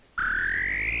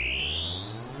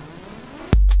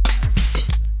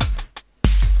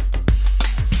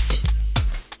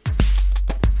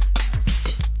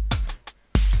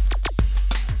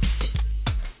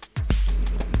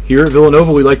Here at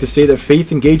Villanova, we like to say that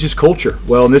faith engages culture.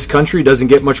 Well, in this country, it doesn't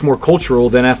get much more cultural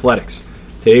than athletics.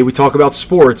 Today, we talk about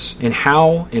sports and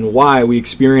how and why we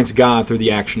experience God through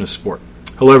the action of sport.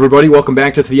 Hello, everybody. Welcome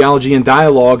back to Theology and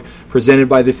Dialogue, presented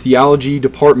by the Theology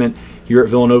Department here at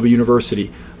Villanova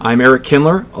University. I'm Eric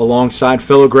Kindler, alongside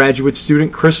fellow graduate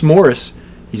student Chris Morris.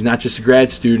 He's not just a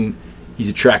grad student, he's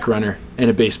a track runner and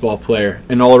a baseball player,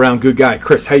 an all-around good guy.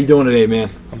 Chris, how you doing today, man?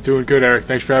 I'm doing good, Eric.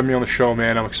 Thanks for having me on the show,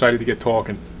 man. I'm excited to get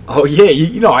talking. Oh, yeah.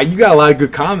 You got a lot of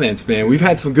good comments, man. We've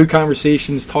had some good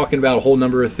conversations talking about a whole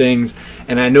number of things,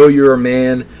 and I know you're a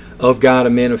man of God, a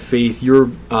man of faith.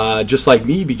 You're, just like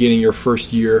me, beginning your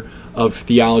first year of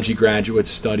theology graduate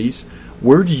studies.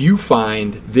 Where do you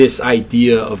find this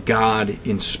idea of God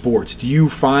in sports? Do you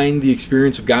find the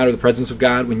experience of God or the presence of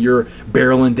God when you're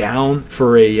barreling down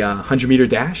for a 100-meter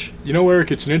dash? You know,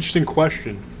 Eric, it's an interesting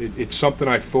question. It's something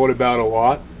I've thought about a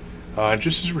lot.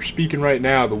 Just as we're speaking right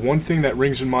now, the one thing that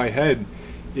rings in my head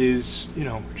is,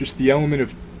 just the element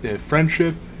of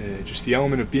friendship, just the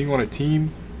element of being on a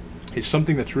team is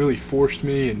something that's really forced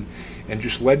me and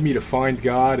just led me to find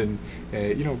God and,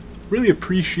 really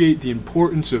appreciate the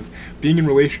importance of being in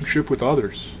relationship with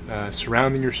others,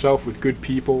 surrounding yourself with good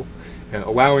people,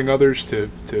 allowing others to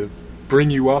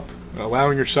bring you up,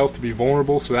 allowing yourself to be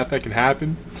vulnerable so that can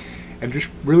happen, and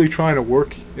just really trying to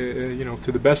work,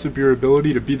 to the best of your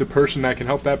ability to be the person that can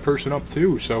help that person up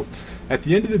too. So at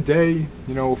the end of the day,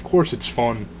 of course it's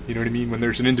fun, when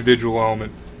there's an individual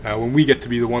element, when we get to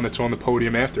be the one that's on the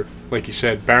podium after, like you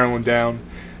said, barreling down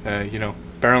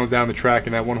the track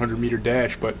in that 100-meter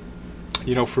dash. But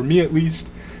for me at least,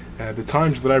 the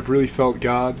times that I've really felt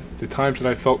God, the times that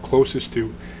I felt closest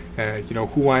to,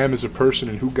 who I am as a person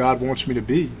and who God wants me to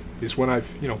be, is when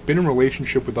I've, been in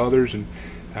relationship with others and,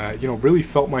 really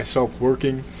felt myself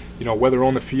working, whether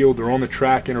on the field or on the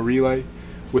track in a relay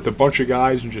with a bunch of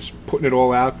guys and just putting it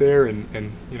all out there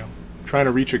and trying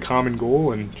to reach a common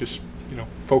goal and just,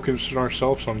 focus on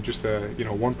ourselves on just,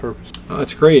 one purpose. Oh,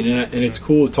 that's great. And it's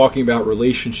cool talking about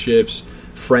relationships,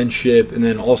 friendship, and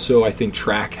then also I think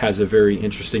track has a very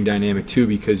interesting dynamic too,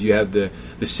 because you have the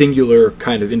singular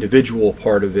kind of individual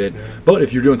part of it. Yeah. But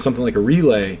if you're doing something like a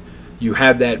relay, you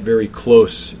have that very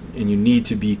close and you need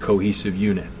to be cohesive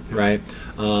unit, right?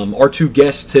 Our two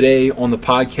guests today on the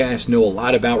podcast know a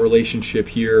lot about relationship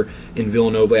here in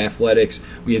Villanova Athletics.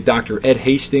 We have Dr. Ed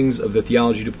Hastings of the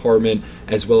Theology Department,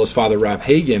 as well as Father Rob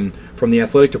Hagen from the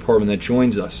Athletic Department that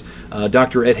joins us.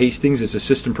 Dr. Ed Hastings is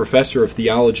Assistant Professor of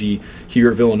Theology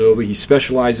here at Villanova. He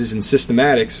specializes in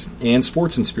systematics and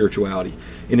sports and spirituality.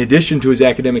 In addition to his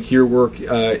academic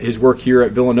his work here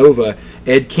at Villanova,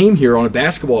 Ed came here on a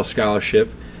basketball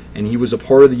scholarship, and he was a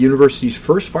part of the university's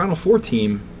first Final Four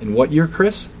team in what year,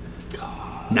 Chris?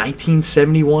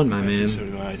 1971, my man.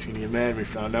 1971. He's going to get mad at me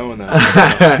for not knowing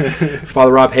that.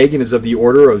 Father Rob Hagen is of the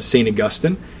Order of St.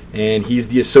 Augustine, and he's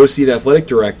the Associate Athletic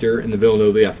Director in the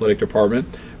Villanova Athletic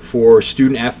Department for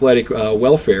Student Athletic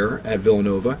Welfare at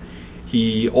Villanova.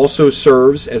 He also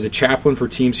serves as a chaplain for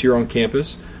teams here on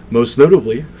campus, most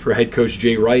notably for head coach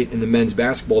Jay Wright and the men's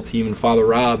basketball team. And Father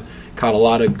Rob caught a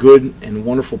lot of good and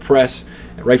wonderful press,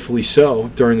 rightfully so,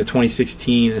 during the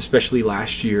 2016 and especially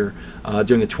last year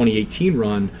during the 2018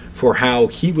 run, for how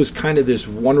he was kind of this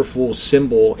wonderful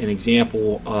symbol and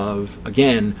example of,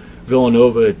 again,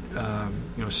 Villanova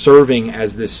serving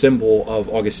as this symbol of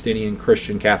Augustinian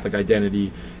Christian Catholic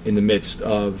identity in the midst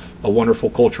of a wonderful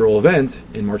cultural event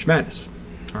in March Madness.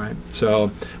 All right. So,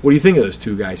 what do you think of those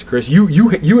two guys, Chris?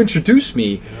 You introduced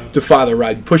me to Father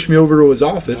Rob. You pushed me over to his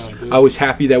office. I was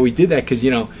happy that we did that because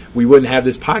we wouldn't have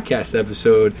this podcast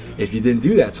episode if you didn't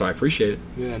do that. So I appreciate it.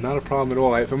 Yeah, not a problem at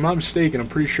all. If I'm not mistaken, I'm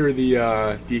pretty sure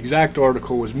the exact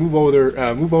article was "Move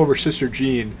Over, Sister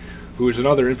Jean," who was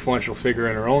another influential figure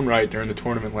in her own right during the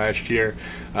tournament last year,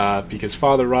 because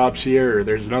Father Rob's here. Or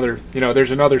there's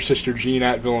another Sister Jean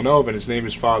at Villanova, and his name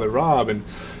is Father Rob. And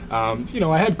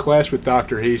I had class with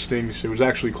Dr. Hastings. It was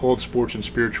actually called Sports and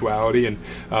Spirituality, and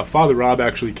Father Rob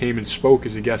actually came and spoke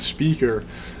as a guest speaker.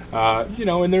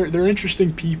 And they're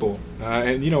interesting people.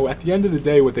 And at the end of the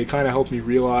day, what they kind of help me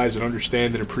realize and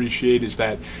understand and appreciate is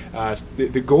that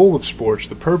the goal of sports,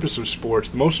 the purpose of sports,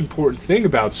 the most important thing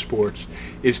about sports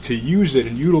is to use it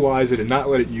and utilize it and not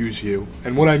let it use you.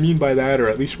 And what I mean by that, or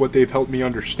at least what they've helped me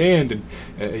understand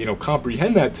and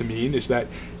comprehend that to mean, is that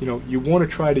you want to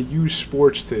try to use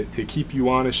sports to keep you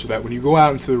honest, so that when you go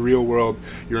out into the real world,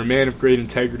 you're a man of great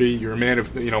integrity, you're a man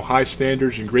of high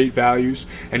standards and great values,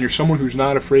 and you're someone who's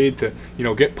not afraid afraid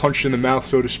to, get punched in the mouth,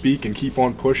 so to speak, and keep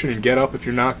on pushing and get up if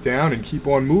you're knocked down and keep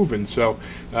on moving. So,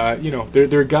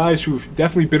 there are guys who've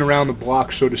definitely been around the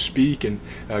block, so to speak, and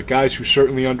guys who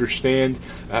certainly understand,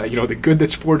 the good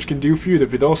that sports can do for you,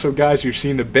 but also guys who've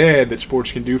seen the bad that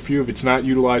sports can do for you if it's not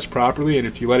utilized properly and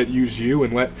if you let it use you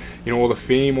and let, all the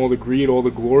fame, all the greed, all the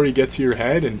glory get to your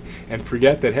head and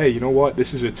forget that, hey, you know what,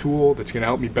 this is a tool that's going to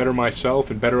help me better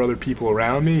myself and better other people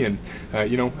around me and,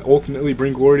 ultimately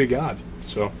bring glory to God.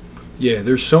 So, yeah,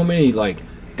 there's so many,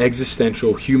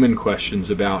 existential human questions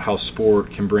about how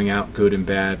sport can bring out good and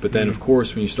bad, but then, of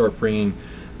course, when you start bringing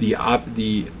the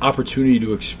opportunity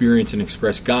to experience and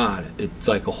express God, it's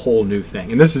like a whole new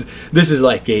thing. And this is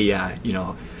like a,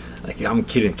 like I'm a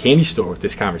kid in a candy store with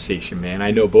this conversation, man. I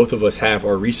know both of us have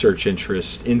our research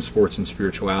interest in sports and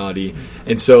spirituality.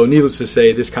 And so needless to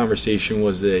say, this conversation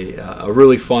was a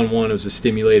really fun one. It was a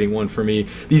stimulating one for me.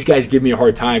 These guys give me a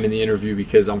hard time in the interview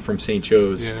because I'm from St.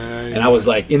 Joe's. Yeah. And I was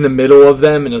like in the middle of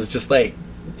them, and it was just like,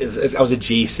 I was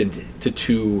adjacent to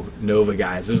two Nova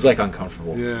guys. It was like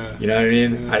uncomfortable. Yeah. You know what I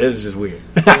mean? Yeah. This is just weird.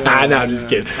 Yeah, no, I'm just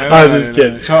kidding. I'm just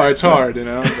kidding. It's hard,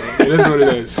 It is what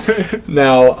it is.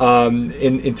 Now,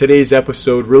 in today's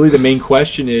episode, really the main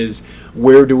question is,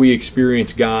 where do we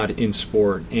experience God in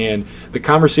sport? And the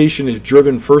conversation is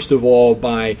driven, first of all,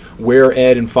 by where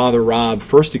Ed and Father Rob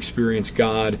first experienced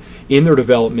God in their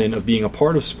development of being a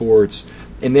part of sports.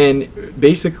 And then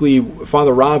basically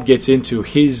Father Rob gets into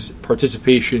his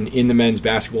participation in the men's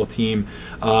basketball team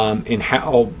and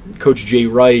how Coach Jay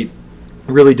Wright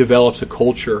really develops a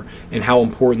culture and how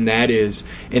important that is.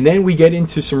 And then we get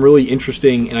into some really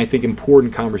interesting and I think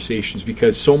important conversations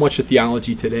because so much of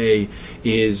theology today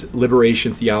is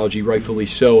liberation theology, rightfully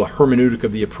so, a hermeneutic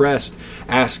of the oppressed,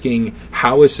 asking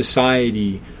how is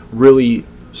society really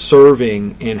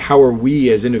serving and how are we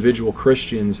as individual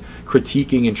Christians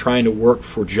critiquing and trying to work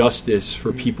for justice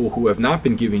for people who have not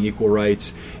been given equal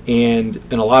rights. And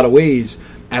in a lot of ways,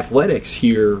 athletics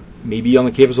here, maybe on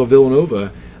the campus of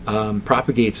Villanova,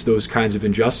 propagates those kinds of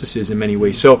injustices in many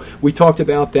ways. So we talked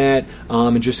about that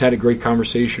and just had a great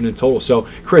conversation in total. So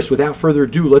Chris, without further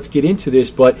ado, let's get into this,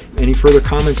 but any further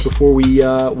comments before we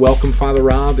welcome Father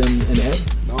Rob and Ed?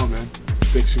 No, man.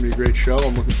 I think it's going to be a great show.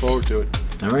 I'm looking forward to it.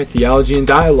 All right, Theology and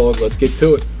Dialogue. Let's get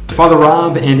to it. Father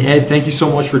Rob and Ed, thank you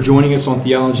so much for joining us on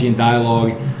Theology and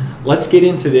Dialogue. Let's get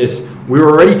into this. We were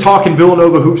already talking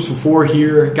Villanova hoops before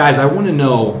here. Guys, I want to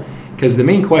know, because the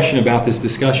main question about this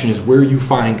discussion is where you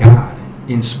find God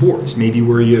in sports, maybe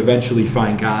where you eventually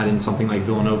find God in something like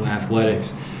Villanova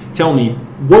athletics. Tell me,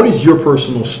 what is your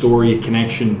personal story,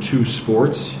 connection to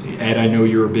sports? Ed, I know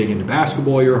you were big into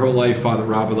basketball your whole life. Father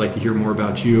Rob, I'd like to hear more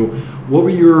about you.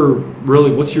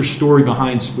 What's your story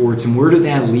behind sports, and where did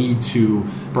that lead to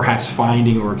perhaps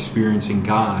finding or experiencing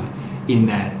God in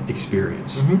that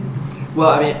experience? Mm-hmm. Well,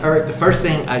 I mean, Eric, the first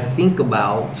thing I think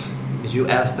about is you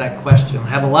asked that question. I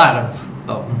have a lot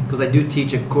of because I do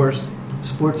teach a course,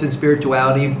 Sports and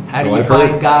Spirituality. How do you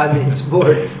find God in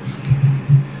sports?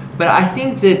 But I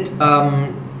think that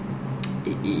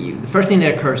the first thing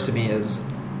that occurs to me is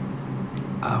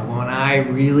when I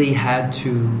really had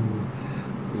to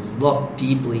look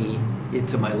deeply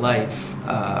into my life,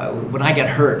 when I got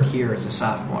hurt here as a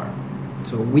sophomore.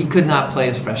 So we could not play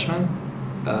as freshmen.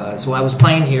 So I was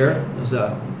playing here. I was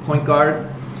a point guard.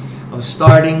 I was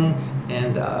starting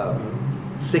and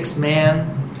sixth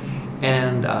man.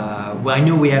 And I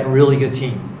knew we had a really good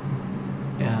team.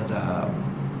 And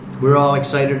we were all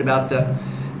excited about the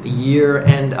year.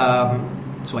 And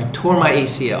so I tore my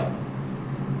ACL.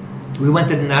 We went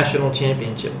to the national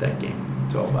championship that game.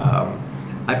 So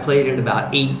I played in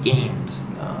about 8 games.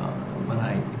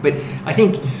 But I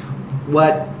think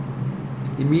what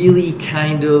really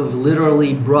kind of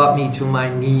literally brought me to my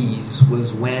knees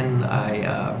was when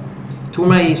I tore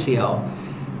my ACL.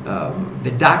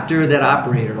 The doctor that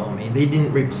operated on me, they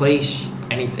didn't replace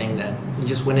anything then. He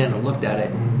just went in and looked at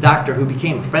it. And the doctor, who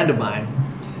became a friend of mine,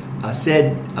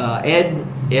 said, Ed,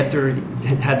 after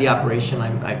he had the operation,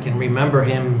 I can remember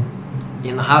him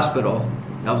in the hospital.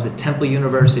 I was at Temple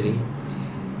University.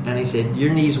 And he said,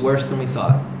 your knee's worse than we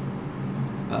thought.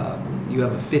 You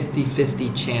have a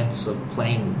 50-50 chance of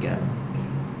playing again.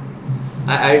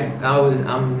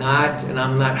 I'm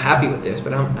not happy with this,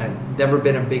 but I've never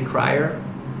been a big crier.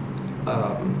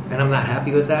 And I'm not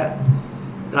happy with that.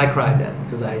 And I cried then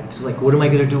because I was like, what am I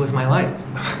going to do with my life?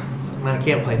 I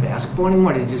can't play basketball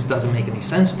anymore. It just doesn't make any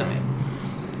sense to me.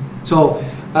 So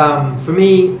for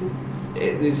me,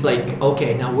 it's like,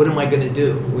 okay, now what am I going to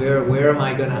do? Where am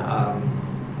I going to?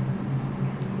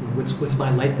 What's my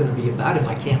life going to be about if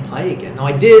I can't play again? No,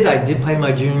 I did play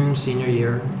my junior, senior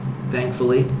year,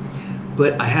 thankfully.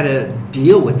 But I had to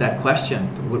deal with that question.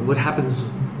 What happens?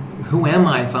 Who am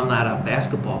I if I'm not a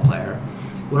basketball player?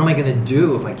 What am I going to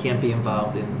do if I can't be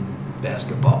involved in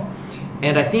basketball?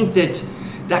 And I think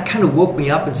that kind of woke me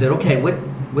up and said, okay,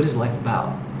 what is life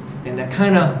about? And that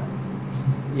kind of,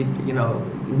 you know,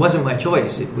 it wasn't my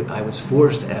choice. I was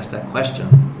forced to ask that question.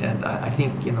 And I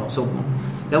think, you know, so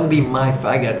that would be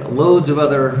I got loads of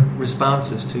other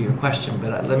responses to your question,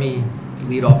 but let me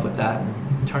lead off with that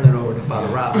and turn it over to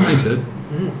Father Rob. Thanks, Ed.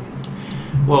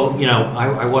 Well, you know,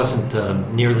 I wasn't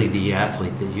nearly the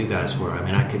athlete that you guys were. I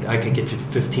mean, I could get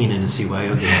 15 in a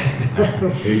CYO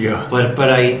game. Here you go. But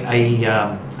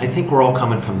I think we're all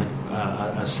coming from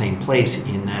the same place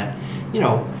in that, you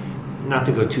know, not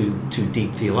to go too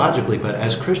deep theologically, but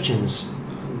as Christians,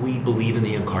 we believe in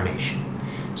the incarnation.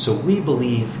 So we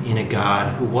believe in a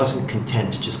God who wasn't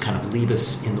content to just kind of leave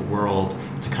us in the world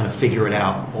to kind of figure it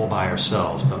out all by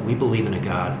ourselves, but we believe in a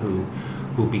God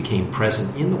who became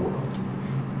present in the world,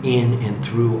 in and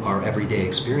through our everyday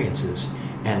experiences,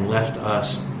 and left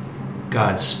us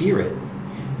God's Spirit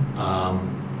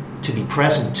to be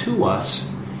present to us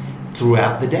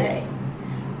throughout the day,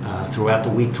 throughout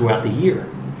the week, throughout the year.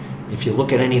 If you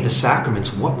look at any of the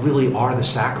sacraments, what really are the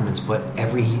sacraments but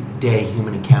everyday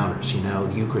human encounters? You know,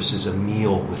 the Eucharist is a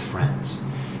meal with friends.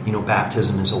 You know,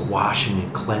 baptism is a washing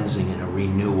and cleansing and a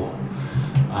renewal.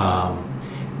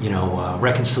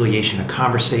 Reconciliation, a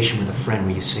conversation with a friend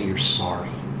where you say you're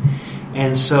sorry.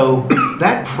 And so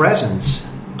that presence,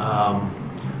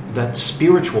 that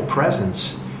spiritual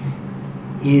presence,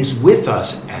 is with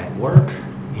us at work,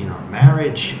 in our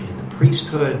marriage, in the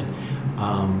priesthood.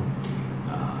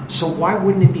 So why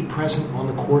wouldn't it be present on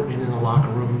the court and in the locker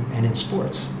room and in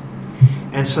sports?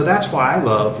 And so that's why I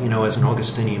love, you know, as an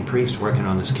Augustinian priest working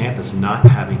on this campus, not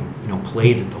having, you know,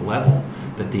 played at the level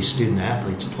that these student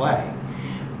athletes play.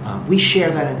 We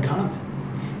share that in common,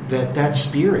 that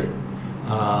spirit.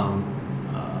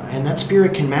 And that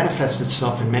spirit can manifest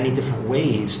itself in many different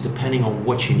ways depending on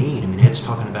what you need. I mean, Ed's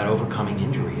talking about overcoming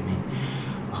injury. I mean,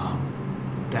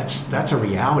 that's a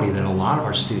reality that a lot of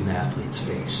our student athletes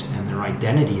face, and their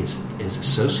identity is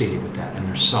associated with that, and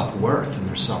their self-worth and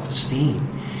their self-esteem.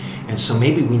 And so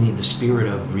maybe we need the spirit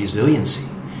of resiliency,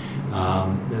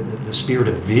 the spirit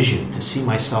of vision, to see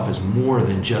myself as more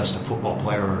than just a football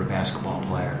player or a basketball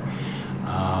player.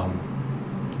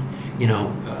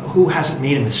 Who hasn't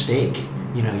made a mistake?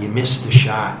 You know, you miss the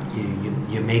shot,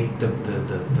 you make the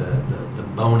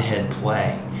bonehead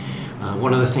play.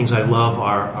 One of the things I love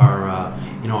are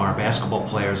our basketball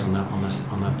players on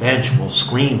the bench will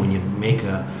scream when you make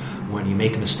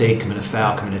a mistake, commit a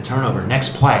foul, commit a turnover.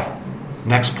 Next play.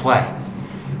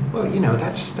 Well, you know,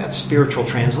 that's spiritual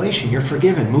translation. You're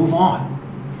forgiven. Move on.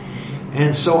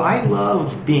 And so I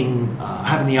love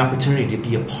having the opportunity to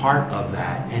be a part of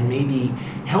that and maybe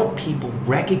help people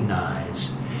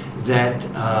recognize that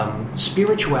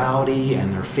spirituality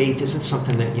and their faith isn't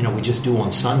something that, you know, we just do on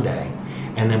Sunday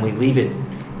and then we leave it,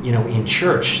 you know, in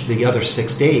church the other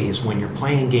 6 days when you're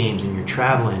playing games and you're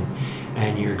traveling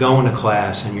and you're going to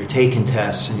class and you're taking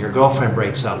tests and your girlfriend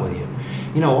breaks up with you.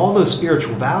 You know, all those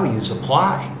spiritual values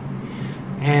apply.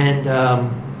 And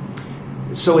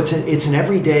so it's an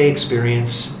everyday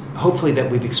experience, hopefully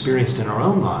that we've experienced in our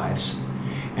own lives,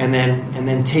 and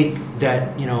then take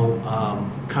that, you know,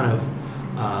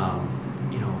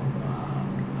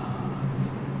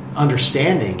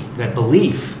 understanding, that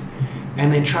belief,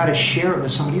 and then try to share it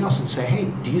with somebody else and say, hey,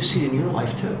 do you see it in your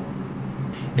life too?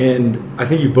 And I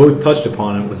think you both touched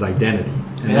upon it, was identity.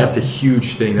 And that's a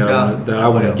huge thing that I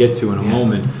want to get to in a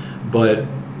moment. But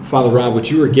Father Rob, what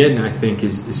you were getting, I think,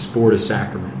 is sport as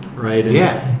sacrament, right?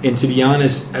 And to be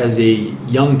honest, as a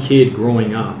young kid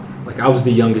growing up, like I was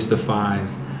the youngest of 5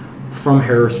 from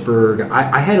Harrisburg,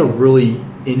 I had a really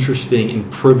interesting and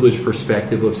privileged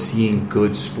perspective of seeing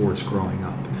good sports growing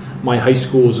up. My high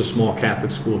school was a small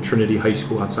Catholic school, Trinity High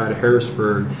School outside of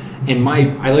Harrisburg, and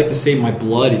I like to say my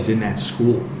blood is in that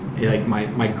school. Like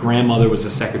my grandmother was the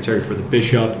secretary for the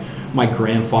bishop. My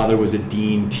grandfather was a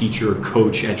dean, teacher,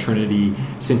 coach at Trinity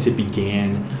since it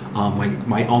began.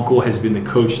 My uncle has been the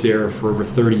coach there for over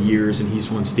 30 years, and he's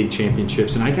won state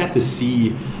championships. And I got to see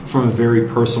from a very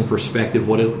personal perspective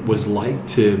what it was like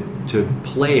to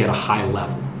play at a high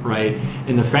level, right?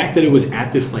 And the fact that it was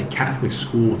at this like Catholic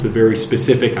school with a very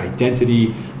specific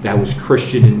identity that was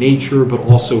Christian in nature, but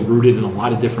also rooted in a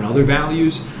lot of different other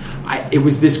values, it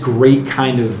was this great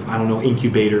kind of,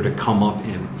 incubator to come up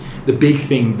in. The big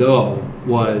thing, though,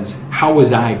 was how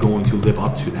was I going to live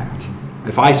up to that?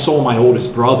 If I saw my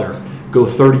oldest brother go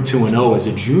 32-0 as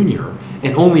a junior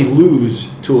and only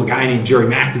lose to a guy named Jerry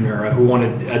McNamara who won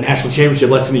a national championship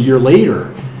less than a year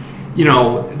later,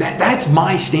 that's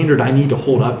my standard I need to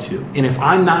hold up to. And if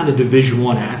I'm not a Division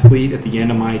I athlete at the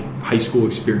end of my high school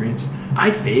experience,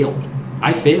 I failed.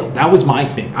 That was my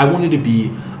thing. I wanted to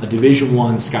be a Division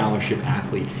I scholarship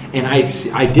athlete. And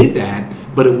I did that,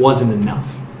 but it wasn't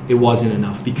enough. It wasn't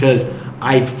enough because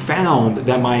I found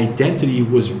that my identity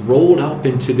was rolled up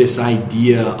into this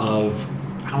idea of,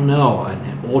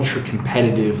 an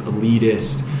ultra-competitive,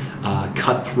 elitist,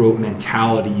 cutthroat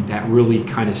mentality that really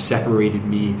kind of separated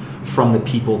me from the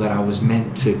people that I was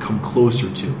meant to come closer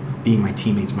to, being my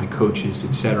teammates, my coaches,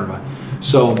 etc.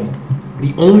 So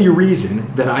the only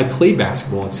reason that I played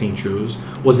basketball at St. Joe's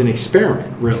was an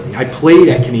experiment, really. I played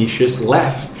at Canisius,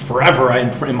 left forever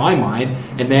in my mind,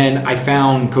 and then I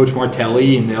found Coach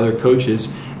Martelli and the other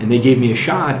coaches, and they gave me a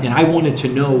shot, and I wanted to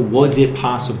know, was it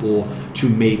possible to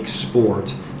make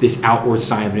sport this outward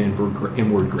sign of an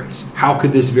inward grace? How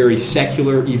could this very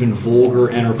secular, even vulgar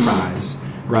enterprise,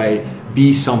 right,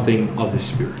 be something of the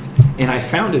Spirit? And I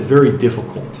found it very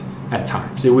difficult at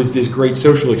times. It was this great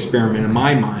social experiment in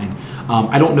my mind.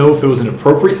 I don't know if it was an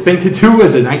appropriate thing to do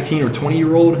as a 19 or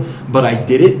 20-year-old, but I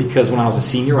did it because when I was a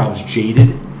senior, I was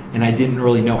jaded, and I didn't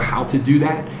really know how to do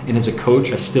that. And as a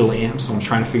coach, I still am, so I'm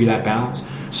trying to figure that balance.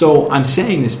 So I'm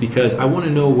saying this because I want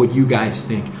to know what you guys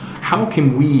think. How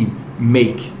can we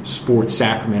make sports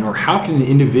sacrament, or how can an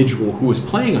individual who is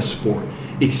playing a sport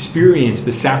experience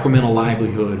the sacramental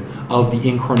livelihood of the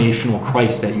incarnational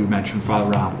Christ that you mentioned, Father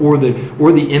Rob, or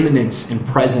the immanence and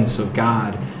presence of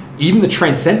God, even the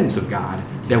transcendence of God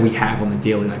that we have on the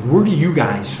daily life? Where do you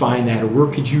guys find that, or where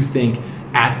could you think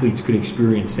athletes could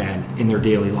experience that in their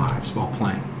daily lives while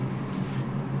playing?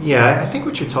 Yeah, I think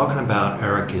what you're talking about,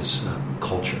 Eric, is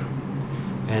culture.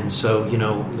 And so,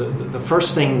 the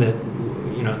first thing that,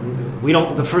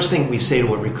 the first thing we say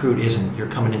to a recruit isn't, you're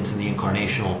coming into the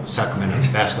incarnational sacrament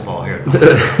of basketball here.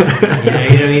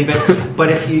 But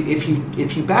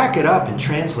if you back it up and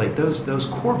translate, those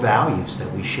core values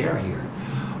that we share here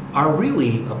are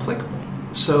really applicable.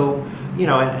 So,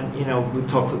 we've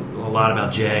talked a lot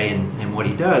about Jay and what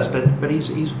he does, but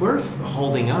he's worth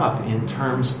holding up in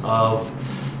terms of,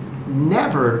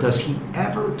 never does he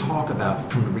ever talk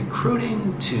about, from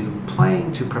recruiting to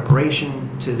playing to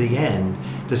preparation to the end,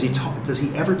 does he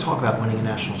ever talk about winning a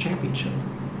national championship?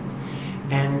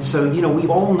 And so, we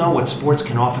all know what sports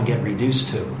can often get reduced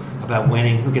to, about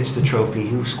winning, who gets the trophy,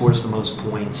 who scores the most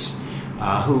points,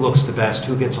 who looks the best,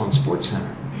 who gets on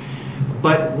SportsCenter.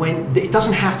 But when it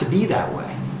doesn't have to be that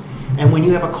way. And when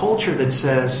you have a culture that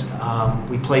says,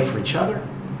 we play for each other,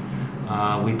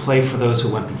 we play for those who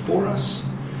went before us.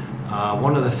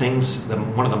 One of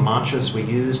the mantras we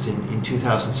used in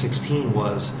 2016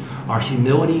 was, our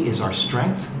humility is our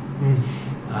strength.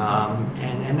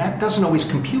 And that doesn't always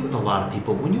compute with a lot of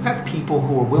people. When you have people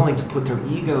who are willing to put their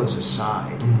egos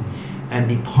aside and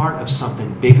be part of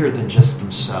something bigger than just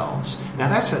themselves. Now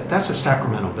that's a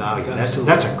sacramental value.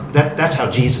 That's how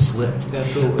Jesus lived.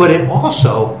 Absolutely. But it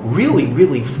also really,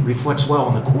 really reflects well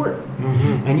on the court.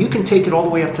 Mm-hmm. And you can take it all the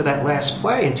way up to that last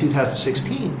play in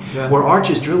 2016, where Arch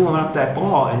is dribbling up that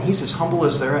ball, and he's as humble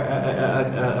as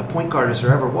a point guard as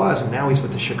there ever was, and now he's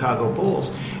with the Chicago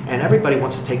Bulls. And everybody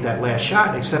wants to take that last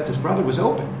shot, except his brother was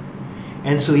open.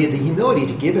 And so he had the humility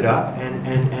to give it up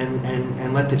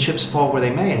and let the chips fall where they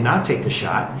may and not take the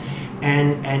shot.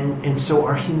 And so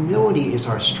our humility is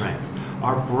our strength.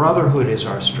 Our brotherhood is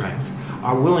our strength.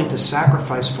 Our willing to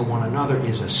sacrifice for one another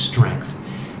is a strength.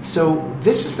 So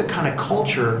this is the kind of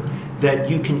culture that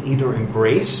you can either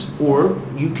embrace, or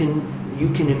you can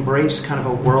embrace kind of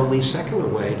a worldly, secular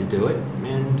way to do it.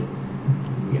 And,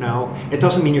 it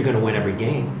doesn't mean you're going to win every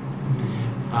game.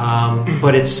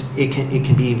 But it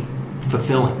can be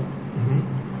fulfilling. Mm-hmm.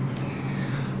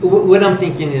 What I'm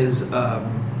thinking is that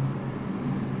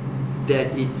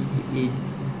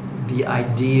the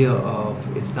idea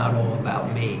of it's not all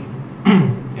about me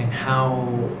and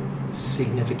how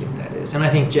significant that is. And I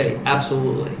think, Jay,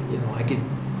 absolutely. I could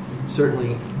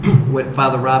certainly, what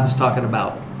Father Rob is talking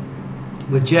about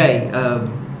with Jay,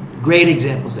 great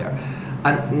examples there.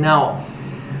 Now,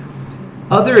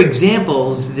 other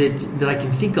examples that I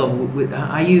can think of,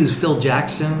 I use Phil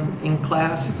Jackson in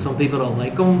class. Some people don't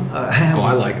like him.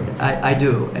 I like him. I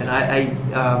do, and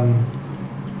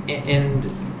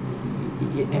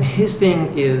and his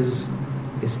thing is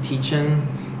teaching,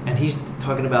 and he's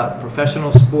talking about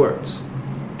professional sports,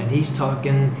 and he's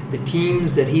talking the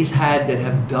teams that he's had that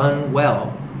have done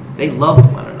well. They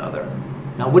loved one another.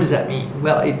 Now, what does that mean?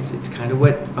 Well, it's kind of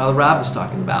what Father Rob is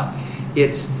talking about.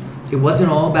 It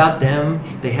wasn't all about them.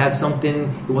 They had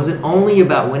something. It wasn't only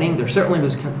about winning. There certainly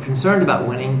was concerned about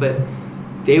winning, but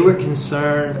they were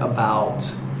concerned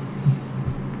about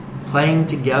playing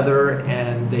together,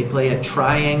 and they play a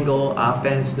triangle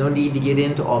offense. No need to get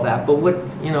into all that. But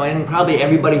and probably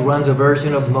everybody runs a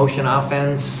version of motion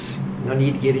offense. No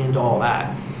need to get into all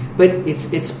that. But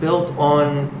it's built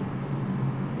on,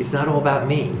 it's not all about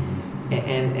me.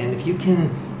 And if you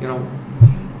can,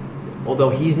 although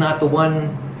he's not the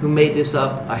one who made this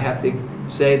up, I have to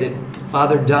say that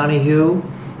Father Donahue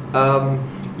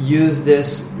used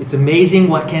this. It's amazing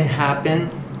what can happen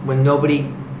when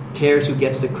nobody cares who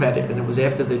gets the credit. And it was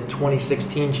after the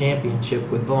 2016 championship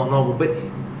with Villanova. But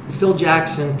Phil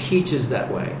Jackson teaches that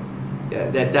way,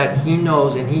 that he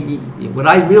knows. And he what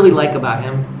I really like about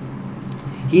him,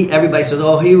 everybody says,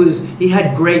 he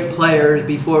had great players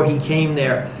before he came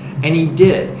there, and he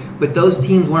did. But those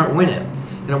teams weren't winning.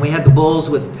 We had the Bulls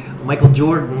with Michael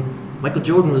Jordan. Michael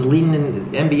Jordan was leading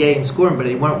in the NBA in scoring, but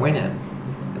they weren't winning.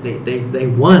 They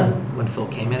won when Phil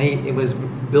came, and it was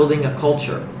building a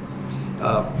culture.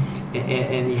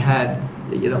 And he had,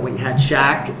 when you had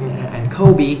Shaq and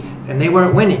Kobe, and they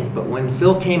weren't winning. But when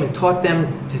Phil came and taught them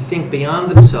to think beyond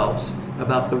themselves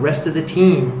about the rest of the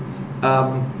team,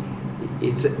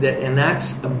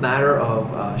 that's a matter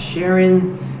of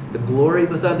sharing the glory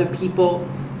with other people.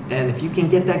 And if you can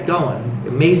get that going,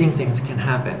 amazing things can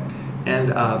happen. And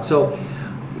so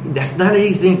that's not an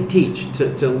easy thing to teach,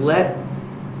 to let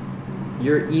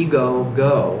your ego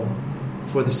go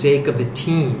for the sake of the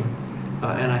team.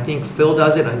 And I think Phil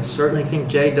does it. I certainly think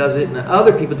Jay does it. And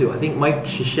other people do. I think Mike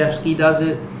Krzyzewski does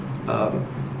it.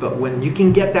 But when you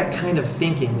can get that kind of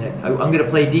thinking that I'm going to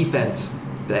play defense,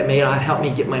 that may not help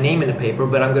me get my name in the paper,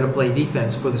 but I'm going to play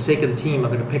defense for the sake of the team.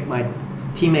 I'm going to pick my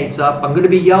teammates up. I'm going to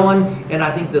be yelling. And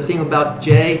I think the thing about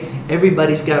Jay,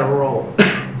 everybody's got a role.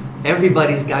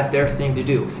 Everybody's got their thing to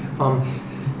do. From,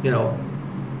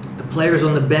 the players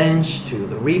on the bench to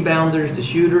the rebounders, the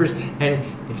shooters. And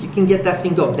if you can get that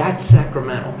thing going, that's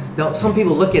Sacramento. Now, some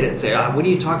people look at it and say, what are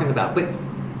you talking about? But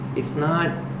it's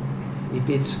not. If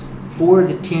it's for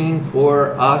the team,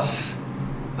 for us,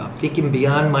 thinking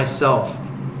beyond myself,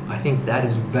 I think that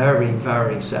is very,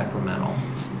 very Sacramento.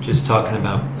 Just talking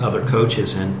about other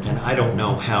coaches, and I don't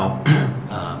know how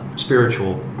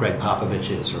spiritual Greg Popovich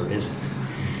is or isn't,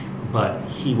 but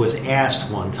he was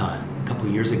asked one time, a couple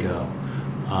of years ago,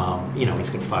 he's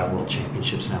got 5 world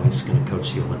championships now, he's going to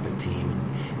coach the Olympic team.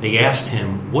 And they asked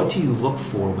him, what do you look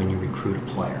for when you recruit a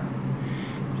player?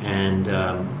 And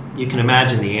you can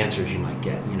imagine the answers you might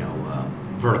get,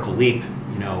 vertical leap,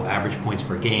 average points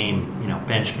per game,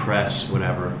 bench press,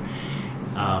 whatever.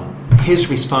 His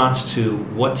response to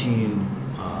what do you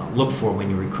look for when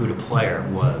you recruit a player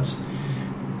was,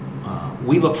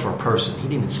 we look for a person. He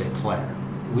didn't even say player.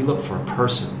 We look for a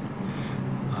person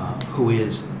who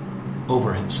is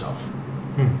over himself.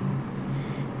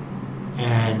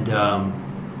 And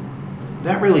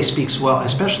that really speaks well,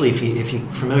 especially if you're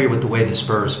familiar with the way the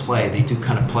Spurs play. They do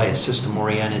kind of play a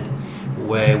system-oriented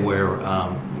way where,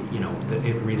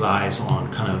 it relies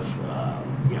on kind of,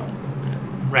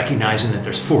 recognizing that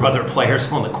there's 4 other players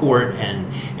on the court, and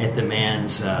it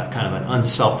demands kind of an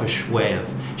unselfish way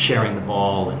of sharing the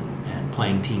ball and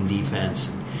playing team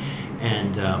defense.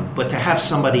 But to have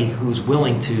somebody who's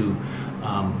willing to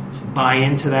buy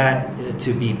into that,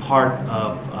 to be part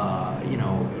of,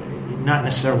 not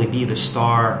necessarily be the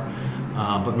star,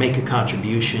 but make a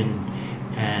contribution.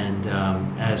 And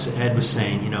as Ed was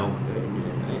saying,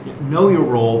 know your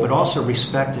role, but also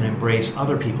respect and embrace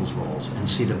other people's roles and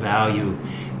see the value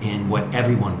in what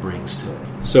everyone brings to it.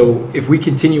 So if we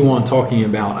continue on talking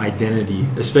about identity,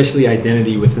 especially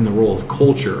identity within the role of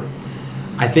culture,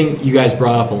 I think you guys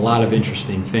brought up a lot of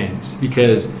interesting things,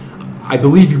 because I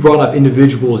believe you brought up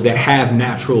individuals that have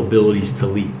natural abilities to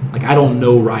lead. Like, I don't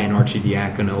know Ryan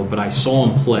Arcidiacono, but I saw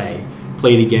him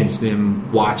played against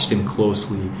him, watched him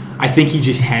closely. I think he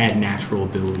just had natural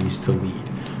abilities to lead,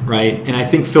 right? And I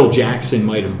think Phil Jackson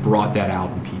might have brought that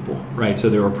out in people, right? So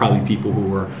there were probably people who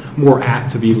were more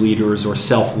apt to be leaders or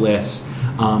selfless.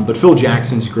 But Phil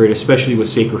Jackson's great, especially with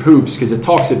Sacred Hoops, because it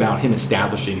talks about him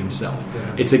establishing himself.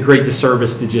 Yeah. It's a great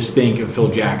disservice to just think of Phil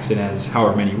Jackson as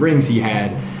however many rings he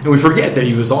had. And we forget that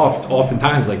he was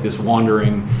oftentimes like this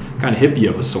wandering kind of hippie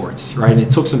of a sorts, right? And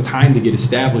it took some time to get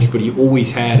established, but he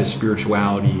always had a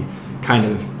spirituality kind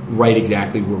of right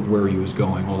exactly where he was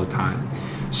going all the time.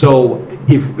 So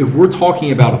if we're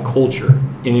talking about a culture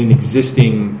in an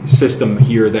existing system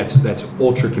here that's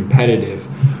ultra competitive,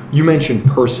 you mentioned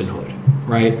personhood.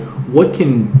 Right? What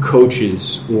can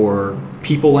coaches or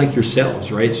people like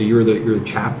yourselves, right? So you're the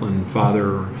chaplain,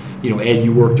 Father, Ed,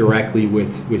 you work directly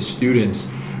with students.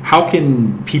 How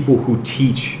can people who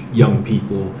teach young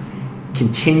people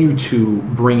continue to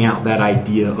bring out that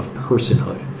idea of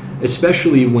personhood,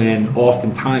 especially when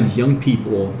oftentimes young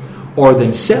people are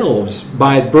themselves,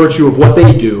 by virtue of what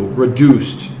they do,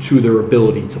 reduced to their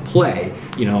ability to play.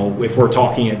 If we're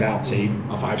talking about, say,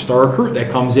 a 5-star recruit that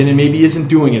comes in and maybe isn't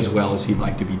doing as well as he'd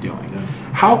like to be doing,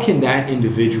 how can that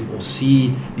individual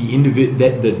see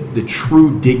the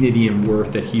true dignity and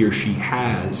worth that he or she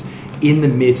has in the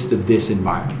midst of this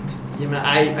environment?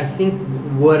 I think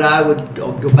what I would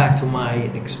go back to my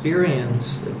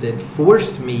experience that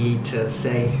forced me to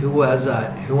say, who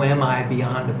am I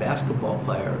beyond a basketball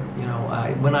player?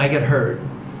 When I get hurt,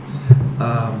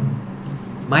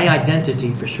 my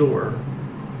identity for sure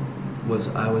was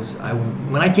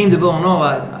when I came to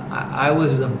Villanova, I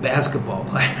was a basketball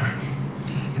player,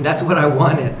 and that's what I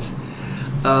wanted.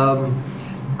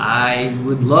 I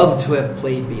would love to have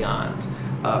played beyond.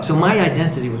 So my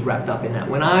identity was wrapped up in that.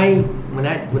 When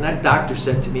that doctor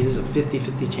said to me, there's a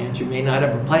 50-50 chance you may not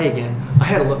ever play again, I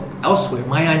had to look elsewhere.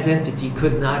 My identity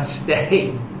could not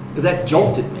stay because that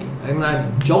jolted me.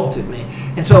 It jolted me.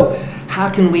 And so how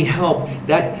can we help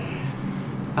that?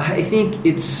 I think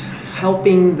it's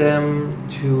helping them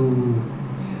to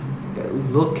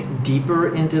look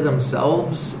deeper into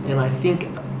themselves. And I think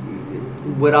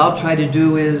what I'll try to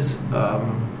do is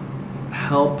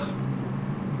help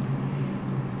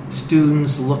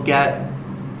students look at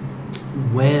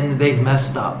when they've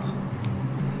messed up,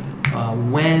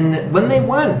 when they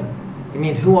won.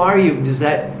 Who are you? Does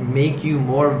that make you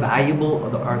more valuable?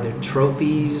 Are there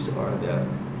trophies? Are the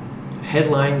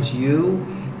headlines you?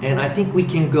 And I think we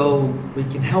can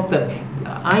help them.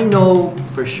 I know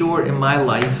for sure in my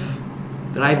life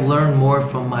that I've learned more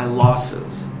from my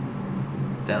losses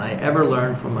than I ever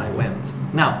learned from my wins.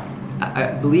 Now,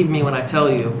 believe me when I tell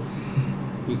you,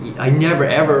 I never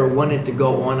ever wanted to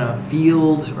go on a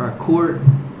field or a court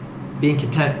being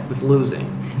content with losing.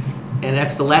 And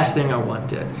that's the last thing I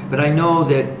wanted. But I know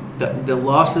that the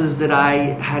losses that I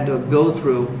had to go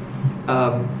through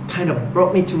kind of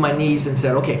brought me to my knees and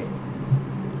said, okay,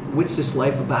 what's this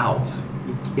life about?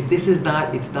 If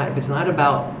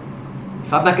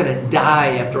I'm not going to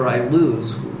die after I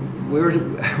lose, where's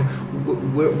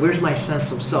my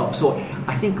sense of self? So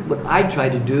I think what I try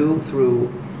to do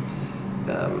through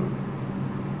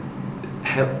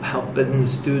helping the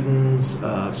students,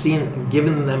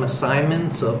 giving them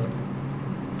assignments of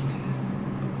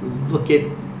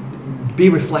be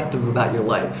reflective about your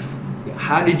life.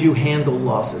 How did you handle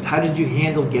losses? How did you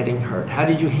handle getting hurt? How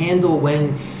did you handle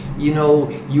when you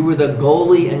were the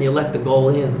goalie and you let the goal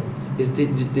in?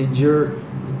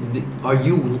 Are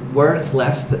you worth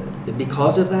less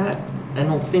because of that? I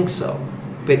don't think so.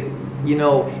 But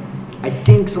I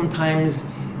think sometimes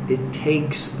it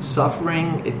takes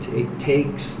suffering. It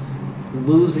takes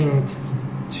losing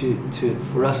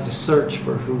for us to search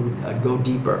for who go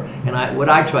deeper. And what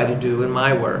I try to do in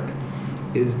my work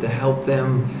is to help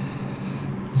them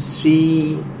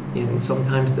see in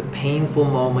sometimes the painful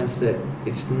moments that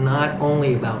it's not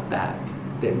only about that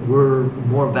we're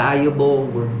more valuable,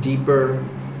 we're deeper,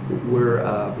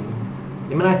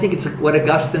 I think it's what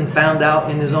Augustine found out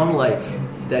in his own life,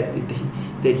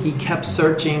 that he kept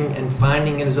searching and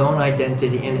finding his own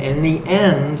identity, and in the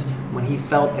end, when he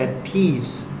felt at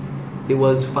peace, it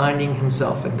was finding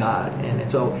himself in God. And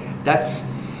so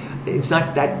it's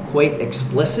not that quite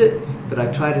explicit, but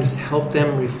I try to help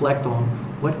them reflect on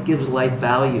what gives life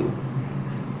value.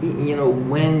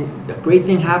 When a great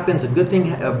thing happens, a good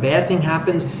thing, a bad thing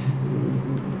happens,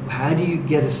 how do you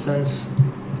get a sense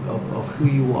of who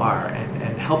you are,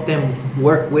 and help them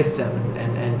work with them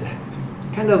and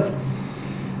kind of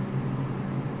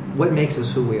what makes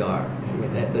us who we are?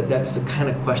 That's the kind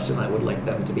of question I would like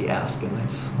them to be asking.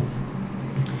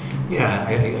 Yeah,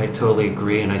 I totally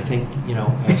agree. And I think,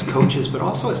 as coaches, but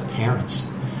also as parents,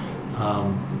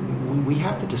 we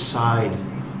have to decide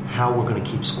how we're going to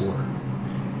keep score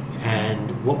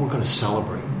and what we're going to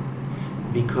celebrate.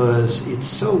 Because it's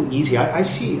so easy. I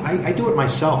do it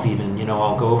myself even.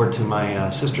 I'll go over to my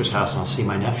sister's house and I'll see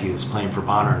my nephews playing for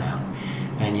Bonner now.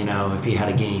 And, if he had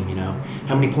a game,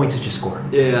 how many points did you score?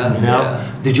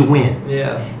 Yeah. Did you win?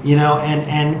 Yeah.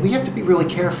 And we have to be really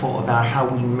careful about how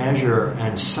we measure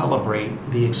and celebrate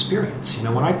the experience.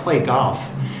 When I play golf,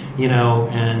 and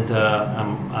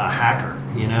I'm a hacker,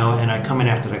 and I come in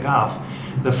after the golf,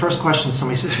 the first question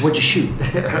somebody says, what'd you shoot?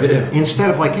 Instead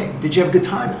of like, hey, did you have a good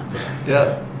time out there?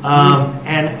 Yeah.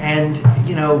 And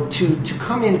to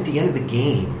come in at the end of the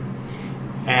game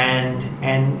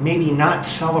and maybe not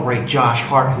celebrate Josh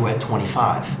Hart, who had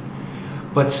 25,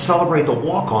 but celebrate the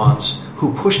walk-ons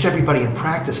who pushed everybody in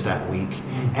practice that week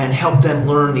and helped them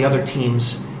learn the other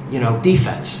team's,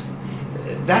 defense.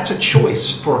 That's a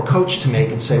choice for a coach to make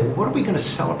and say, well, what are we going to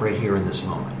celebrate here in this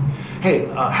moment? Hey,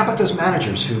 how about those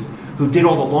managers who who did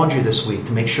all the laundry this week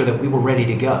to make sure that we were ready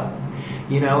to go.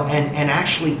 And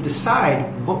actually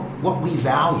decide what we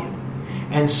value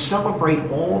and celebrate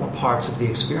all the parts of the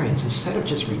experience instead of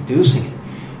just reducing it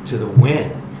to the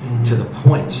win, to the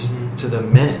points, to the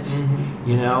minutes,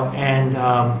 and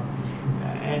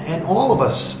all of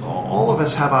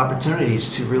us have opportunities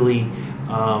to really,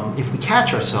 if we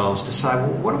catch ourselves, decide,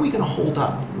 well, what are we going to hold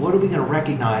up? What are we going to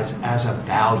recognize as a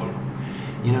value?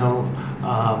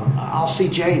 I'll see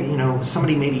Jay,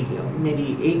 somebody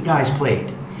maybe 8 guys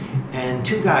played, and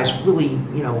 2 guys really,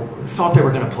 thought they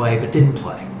were going to play but didn't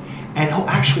play. And he'll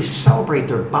actually celebrate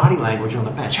their body language on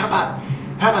the bench. How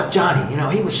about Johnny?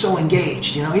 He was so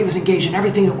engaged. He was engaged in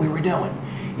everything that we were doing.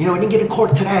 He didn't get in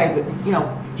court today, but,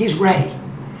 he's ready.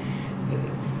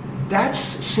 That's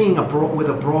seeing with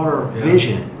a broader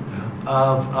vision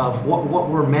of what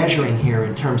we're measuring here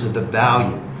in terms of the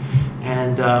value.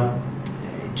 And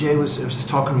Jay was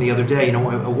talking to me the other day,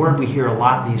 a word we hear a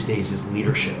lot these days is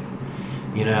leadership.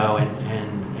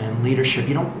 And leadership,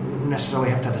 you don't necessarily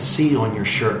have to have a C on your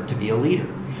shirt to be a leader.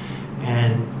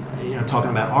 And,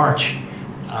 talking about Arch,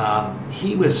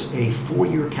 he was a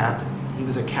 4-year captain. He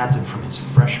was a captain from his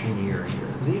freshman year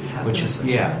here. Which is,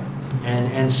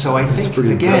 And so I think,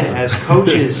 again, impressive. As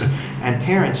coaches and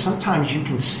parents, sometimes you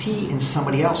can see in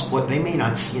somebody else what they may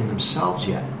not see in themselves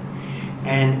yet.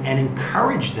 And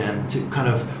encourage them to kind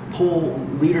of pull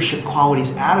leadership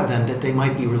qualities out of them that they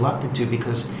might be reluctant to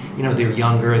because, they're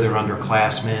younger, they're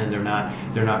underclassmen,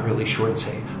 they're not really sure, and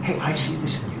say, hey, I see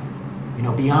this in you.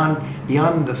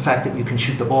 Beyond the fact that you can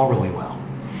shoot the ball really well.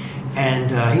 And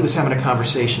Jay was having a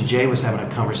conversation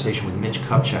with Mitch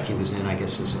Kupchak. He was in, I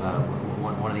guess,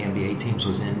 one of the NBA teams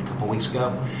was in a couple weeks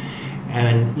ago.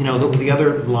 And, the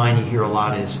other line you hear a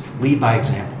lot is lead by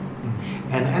example.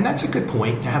 And that's a good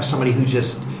point, to have somebody who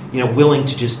just, willing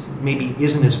to just maybe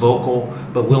isn't as vocal,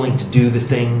 but willing to do the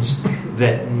things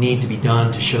that need to be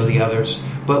done to show the others.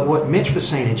 But what Mitch was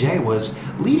saying to Jay was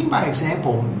leading by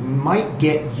example might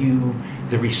get you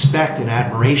the respect and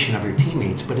admiration of your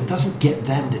teammates, but it doesn't get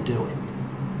them to do it.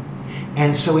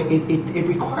 And so it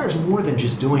requires more than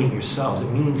just doing it yourselves.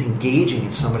 It means engaging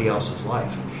in somebody else's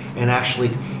life and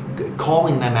actually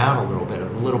calling them out a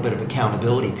little bit of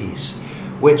accountability piece,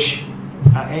 which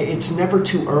it's never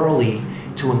too early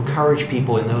to encourage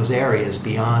people in those areas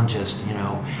beyond just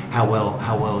how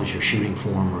well is your shooting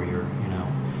form or your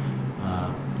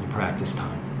practice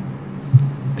time.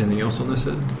 Anything else on this,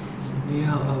 Ed?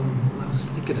 Yeah, I was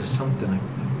thinking of something.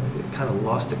 I kind of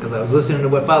lost it because I was listening to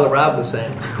what Father Rob was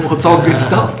saying. Well, it's all good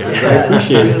stuff, guys. I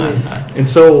appreciate it. And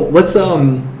so let's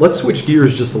switch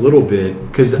gears just a little bit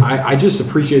because I just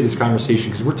appreciate this conversation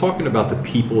because we're talking about the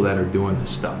people that are doing this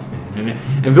stuff, man.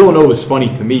 And Villanova is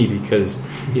funny to me because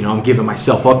I'm giving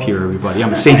myself up here, everybody.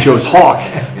 I'm a St. Joe's Hawk.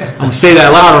 I'm gonna say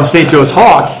that loud. I'm a St. Joe's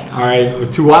Hawk. All right,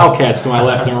 with 2 Wildcats to my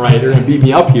left and right, they're gonna beat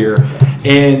me up here.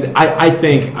 And I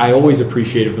think I always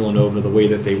appreciated Villanova the way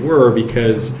that they were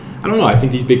because I don't know. I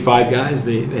think these Big Five guys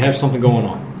they have something going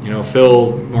on.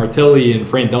 Phil Martelli and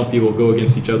Fran Dunphy will go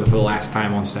against each other for the last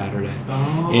time on Saturday.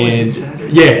 Oh, and is it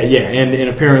Saturday? Yeah, and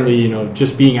apparently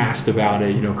just being asked about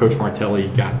it, Coach Martelli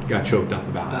got choked up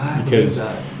about it because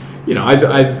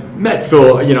I've met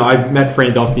Phil. I've met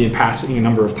Fran Dunphy in passing a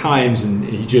number of times, and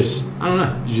he just I don't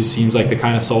know. He just seems like the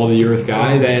kind of salt of the earth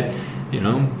guy that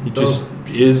he just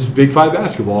is Big Five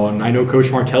basketball, and I know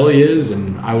Coach Martelli is,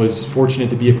 and I was fortunate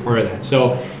to be a part of that.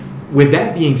 So, with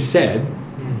that being said,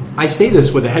 I say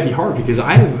this with a heavy heart because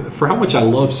for how much I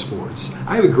love sports,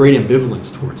 I have a great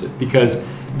ambivalence towards it because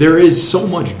there is so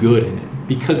much good in it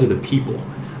because of the people.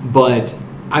 But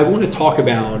I want to talk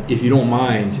about, if you don't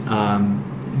mind,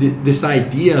 this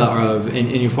idea of, and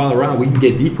your Father Rob, we can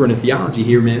get deeper into theology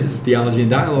here, man. This is theology and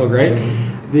dialogue, right?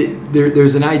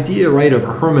 There's an idea, right, of a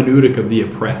hermeneutic of the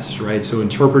oppressed, right? So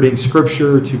interpreting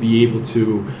Scripture to be able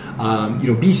to,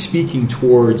 be speaking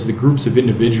towards the groups of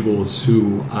individuals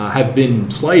who have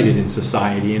been slighted in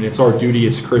society, and it's our duty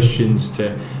as Christians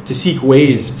to seek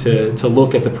ways to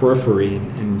look at the periphery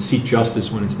and seek justice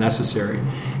when it's necessary.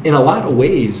 In a lot of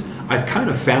ways, I've kind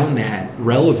of found that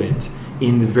relevant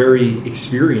in the very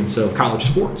experience of college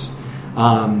sports.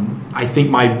 I think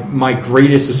my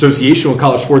greatest association with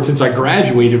college sports since I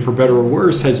graduated, for better or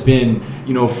worse, has been,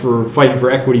 for fighting for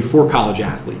equity for college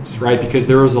athletes, right? Because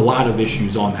there is a lot of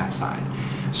issues on that side.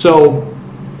 So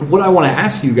what I want to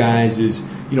ask you guys is,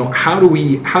 how do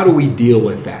we deal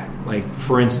with that? Like,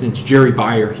 for instance, Jerry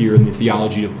Beyer here in the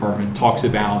theology department talks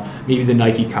about maybe the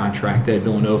Nike contract that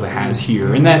Villanova has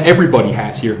here and that everybody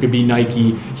has here. It could be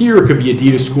Nike here, it could be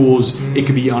Adidas schools, it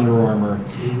could be Under Armour.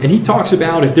 And he talks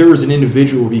about if there was an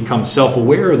individual who becomes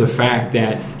self-aware of the fact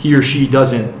that he or she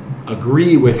doesn't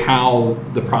agree with how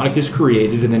the product is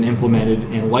created and then implemented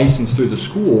and licensed through the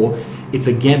school, it's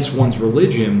against one's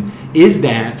religion, is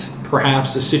that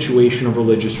perhaps a situation of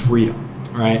religious freedom,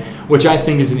 right? Which I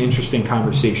think is an interesting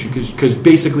conversation because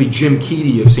basically Jim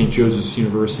Keedy of St. Joseph's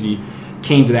University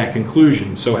came to that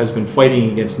conclusion, so has been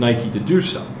fighting against Nike to do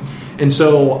so. And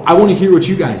so I want to hear what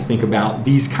you guys think about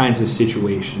these kinds of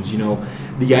situations. You know,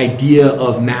 the idea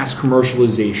of mass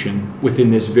commercialization within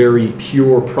this very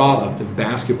pure product of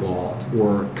basketball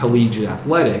or collegiate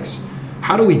athletics.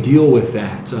 How do we deal with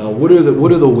that? What are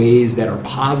the ways that are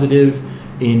positive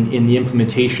in the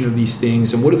implementation of these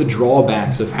things, and what are the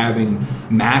drawbacks of having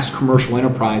mass commercial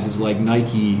enterprises like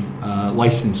Nike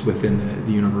licensed within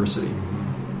the university?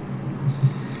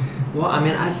 Well, I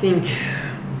mean, I think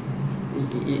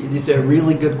it's a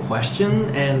really good question,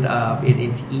 and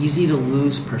it's easy to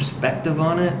lose perspective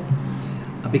on it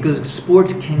because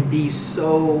sports can be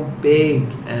so big,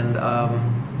 and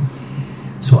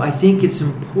so I think it's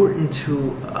important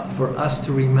for us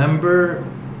to remember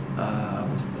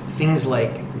things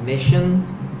like mission,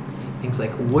 things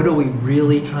like what are we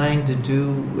really trying to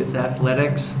do with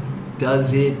athletics?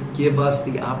 Does it give us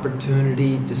the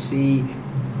opportunity to see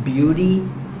beauty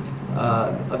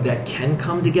that can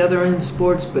come together in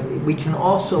sports? But we can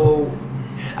also,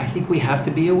 I think we have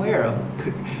to be aware of,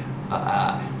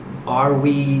 are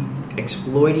we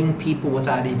exploiting people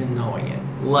without even knowing it?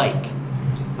 Like,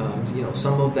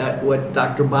 some of that, what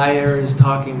Dr. Bayer is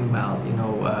talking about,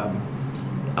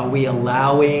 are we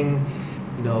allowing,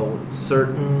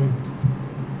 certain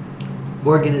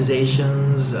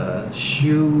organizations,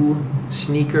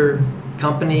 sneaker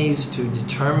companies to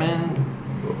determine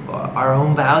our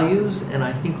own values? And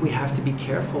I think we have to be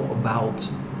careful about,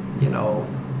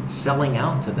 selling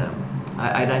out to them.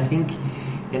 I think,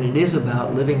 and it is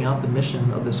about living out the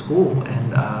mission of the school.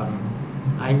 And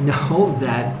I know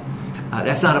that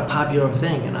that's not a popular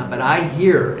thing, but I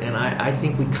hear, and I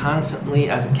think we constantly,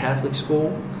 as a Catholic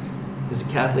school, as a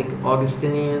Catholic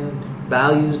Augustinian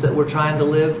values that we're trying to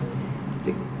live,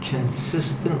 to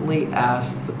consistently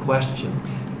ask the question,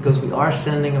 because we are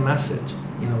sending a message.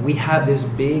 We have this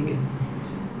big,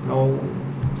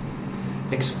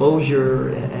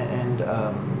 exposure, and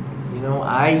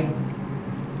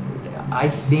I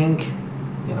think,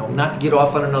 not to get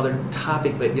off on another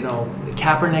topic, but the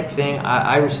Kaepernick thing,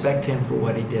 I respect him for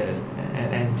what he did,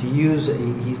 and to use,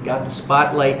 he's got the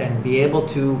spotlight and be able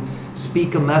to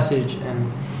speak a message, and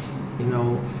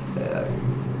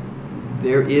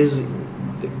there is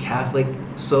the Catholic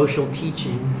social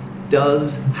teaching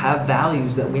does have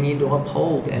values that we need to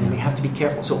uphold, and we have to be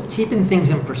careful. So keeping things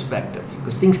in perspective,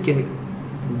 because things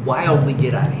can wildly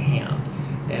get out of hand,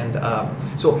 and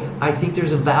so I think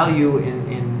there's a value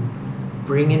in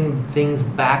bringing things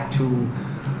back to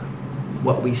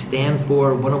what we stand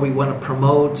for, what do we want to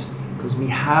promote, because we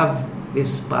have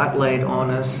this spotlight on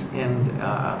us, and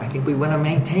I think we want to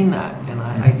maintain that, and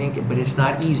I think, but it's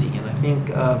not easy, and I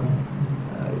think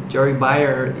Jerry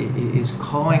Bayer is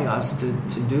calling us to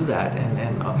do that,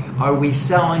 and are we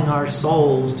selling our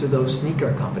souls to those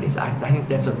sneaker companies? I think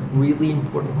that's a really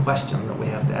important question that we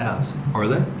have to ask. Are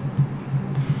they?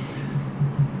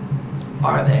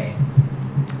 Are they?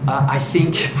 I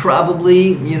think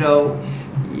probably,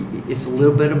 it's a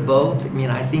little bit of both. I mean,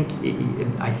 I think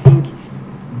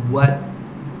what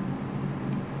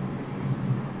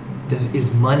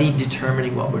is money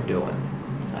determining what we're doing?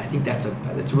 I think that's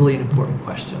really an important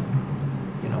question.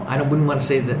 I wouldn't want to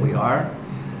say that we are,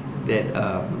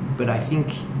 but I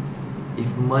think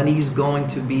if money's going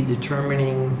to be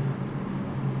determining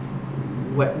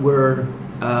what we're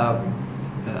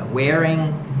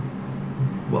wearing,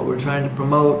 what we're trying to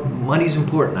promote, money's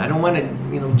important. I don't want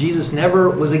to, Jesus never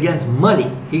was against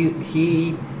money.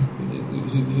 He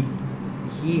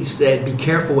said, be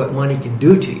careful what money can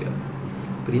do to you.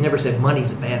 But he never said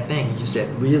money's a bad thing. He just said,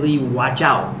 really watch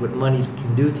out what money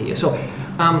can do to you. So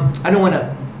I don't want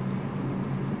to,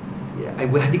 I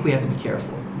think we have to be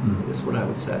careful. That's what I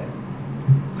would say.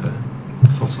 Okay.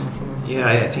 Thoughts on that? Yeah,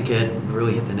 I think Ed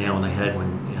really hit the nail on the head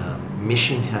when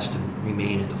mission has to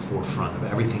remain at the forefront of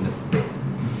everything that we do.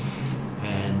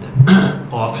 And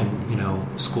often,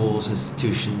 schools,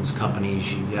 institutions,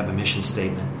 companies, you have a mission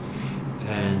statement,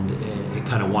 and it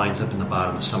kind of winds up in the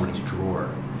bottom of somebody's drawer.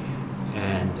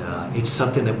 And it's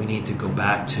something that we need to go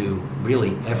back to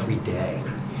really every day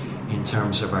in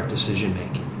terms of our decision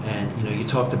making. And you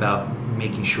talked about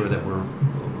making sure that we're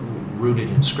rooted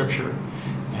in Scripture,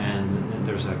 and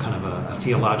there's a kind of a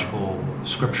theological,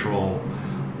 scriptural,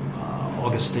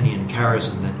 Augustinian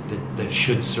charism that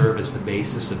should serve as the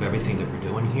basis of everything that we're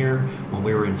doing here. When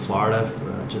we were in Florida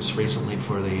just recently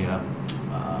for the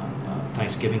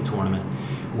Thanksgiving tournament,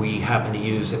 we happened to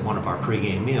use at one of our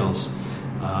pregame meals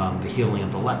the healing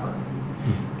of the leper,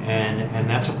 and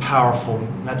that's a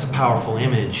powerful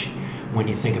image when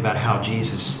you think about how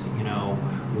Jesus,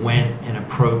 went and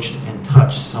approached and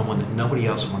touched someone that nobody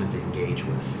else wanted to engage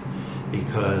with,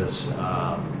 because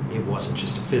it wasn't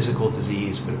just a physical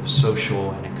disease, but it was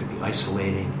social and it could be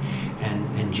isolating.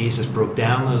 And Jesus broke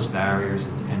down those barriers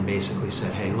and basically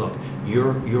said, "Hey, look,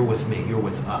 you're with me, you're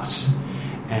with us,"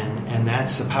 and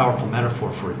that's a powerful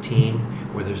metaphor for a team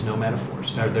where there's no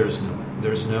metaphors.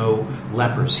 There's no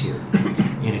lepers here.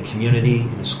 In a community,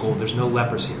 in a school, there's no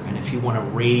lepers here. And if you want to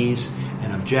raise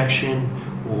an objection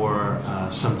or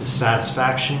some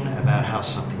dissatisfaction about how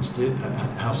something's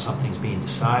being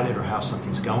decided or how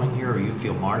something's going here, or you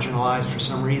feel marginalized for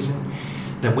some reason,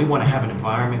 then we want to have an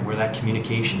environment where that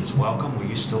communication is welcome, where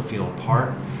you still feel a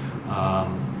part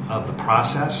of the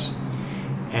process.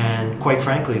 And quite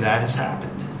frankly, that has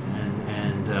happened.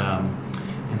 And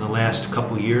in the last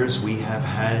couple of years, we have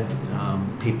had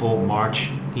people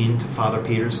march into Father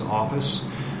Peter's office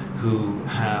who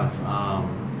have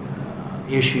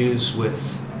issues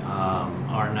with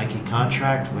our Nike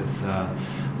contract, with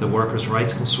the Workers'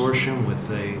 Rights Consortium, with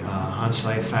the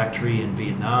Hansai factory in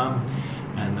Vietnam,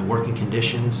 and the working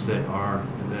conditions that are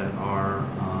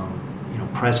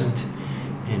present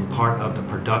in part of the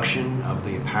production of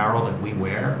the apparel that we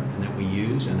wear and that we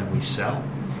use and that we sell.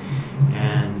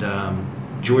 And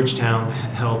Georgetown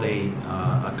held a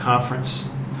conference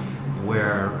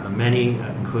where many,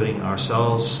 including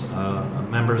ourselves,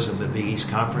 members of the Big East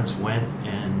Conference, went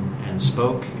and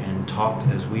spoke and talked,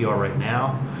 as we are right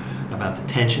now, about the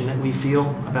tension that we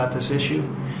feel about this issue.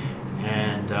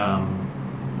 And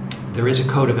there is a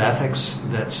code of ethics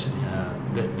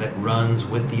that runs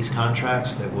with these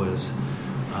contracts that was,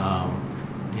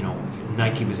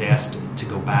 Nike was asked to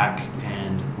go back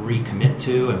and recommit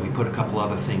to, and we put a couple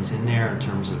other things in there in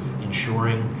terms of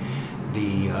ensuring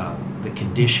the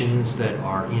conditions that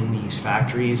are in these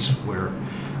factories where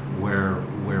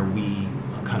we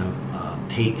kind of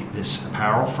take this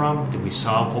apparel from. Did we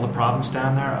solve all the problems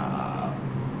down there?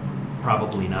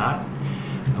 Probably not.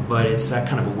 But it's that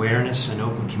kind of awareness and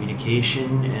open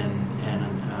communication and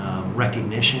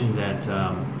recognition that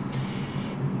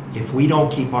if we don't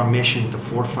keep our mission at the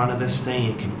forefront of this thing,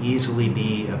 it can easily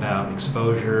be about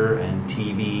exposure and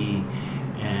TV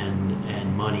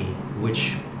and money,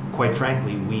 which, quite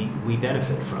frankly, we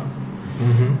benefit from.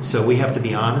 Mm-hmm. So we have to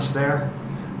be honest there,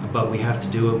 but we have to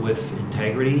do it with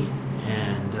integrity,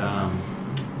 and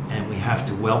we have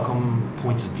to welcome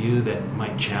points of view that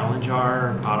might challenge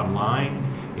our bottom line.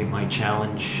 It might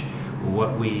challenge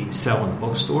what we sell in the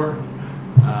bookstore,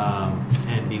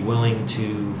 and be willing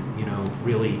to,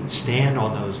 really stand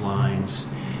on those lines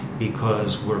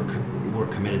because we're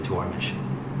committed to our mission.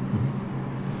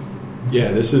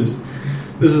 Yeah, this is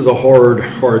a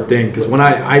hard thing, because when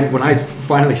I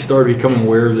finally started becoming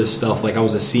aware of this stuff, like I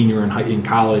was a senior in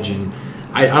college, and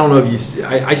I don't know if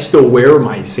I still wear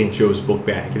my St. Joe's book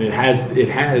bag, and it has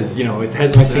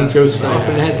my St. Joe's stuff,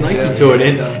 and it has Nike to it,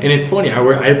 and it's funny,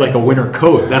 I had like a winter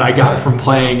coat that I got from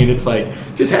playing, and it's like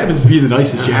just happens to be the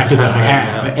nicest jacket that I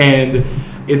have, and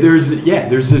there's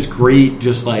this great,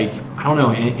 just like, I don't know,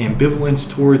 ambivalence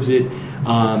towards it,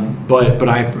 but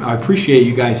I appreciate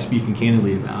you guys speaking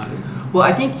candidly about it. Well,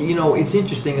 I think, it's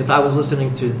interesting, as I was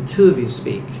listening to the two of you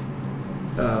speak,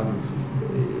 the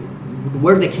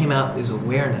word that came out is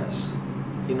awareness.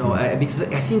 Because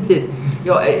I think that,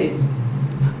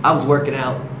 I was working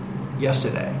out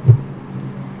yesterday,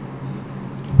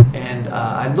 and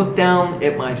I looked down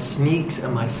at my sneaks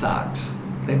and my socks.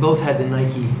 They both had the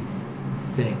Nike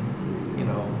thing,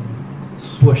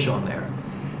 swoosh on there.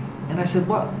 And I said,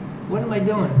 what am I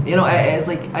doing? I was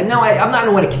like, I'm not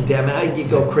going to condemn it. I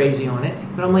go crazy on it.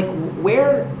 But I'm like,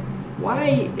 why,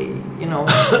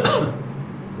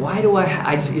 why do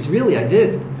it's really, I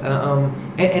did. And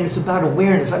it's about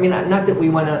awareness. I mean, not that we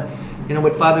want to,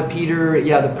 with Father Peter,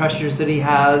 the pressures that he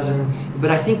has,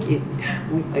 but I think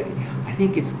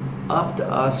it's up to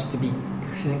us to be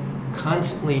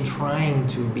constantly trying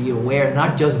to be aware,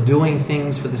 not just doing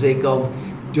things for the sake of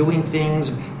doing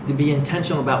things, to be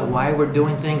intentional about why we're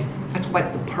doing things. That's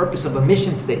what the purpose of a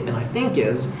mission statement, I think,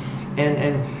 is.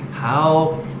 And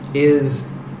how is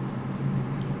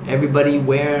everybody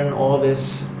wearing all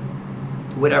this,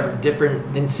 whatever,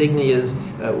 different insignias?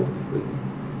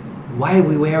 Why are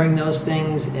we wearing those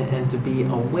things? And to be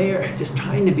aware, just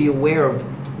trying to be aware of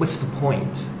what's the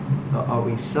point. Are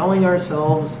we selling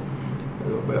ourselves?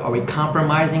 Are we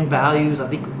compromising values? I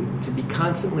think to be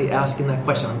constantly asking that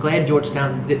question. I'm glad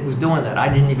Georgetown was doing that. I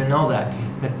didn't even know that.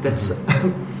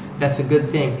 That's a good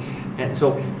thing. And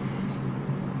so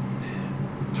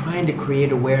trying to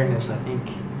create awareness, I think,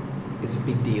 is a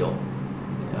big deal.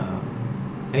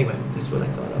 Anyway, that's what I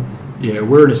thought of. Yeah,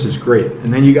 awareness is great,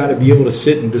 and then you got to be able to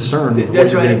sit and discern what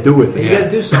That's you're right. going to do with it. You got to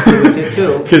do something with it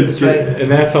too. That's right. And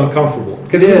that's uncomfortable.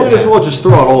 Because It we is. might as well just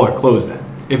throw out all our clothes then.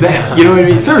 If that's, you know what I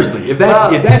mean? Seriously, if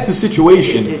that's the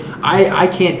situation, I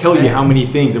can't tell you how many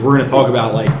things. If we're going to talk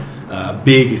about like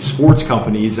big sports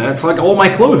companies, that's like all my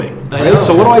clothing. I know. Right?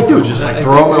 So what do I do? Just like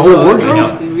throw out my whole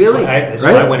wardrobe? Really? It's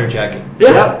Right? my winter jacket.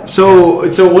 Yeah. Yep.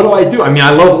 So what do I do? I mean,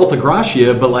 I love Alta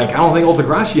Gracia, but like I don't think Alta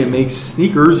Gracia makes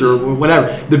sneakers or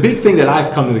whatever. The big thing that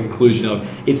I've come to the conclusion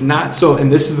of, it's not so,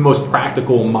 and this is the most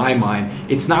practical in my mind,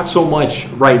 it's not so much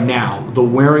right now the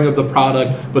wearing of the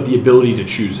product, but the ability to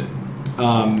choose it.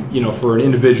 For an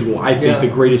individual, I think the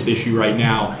greatest issue right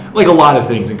now, like a lot of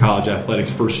things in college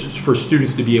athletics, for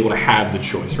students to be able to have the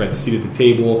choice, right, the seat at the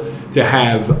table, to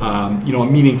have a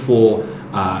meaningful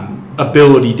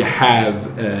ability to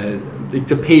have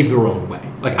to pave their own way.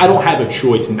 Like I don't have a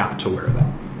choice not to wear that.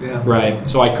 Yeah. Right.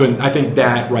 So I think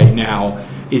that right now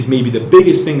is maybe the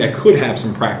biggest thing that could have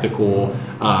some practical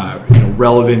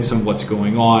relevance in what's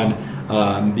going on.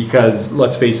 Because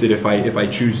let's face it, if I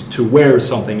choose to wear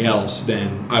something else,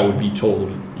 then I would be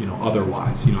told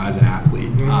otherwise, as an athlete,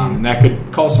 and that could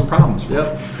cause some problems for me.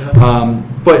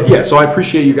 But yeah, so I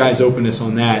appreciate you guys' openness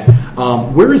on that.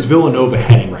 Where is Villanova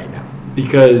heading right now?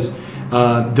 Because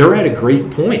they're at a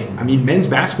great point. I mean, men's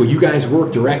basketball, you guys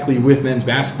work directly with men's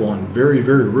basketball in very,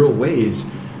 very real ways.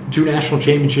 2 national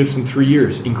championships in 3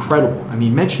 years. Incredible. I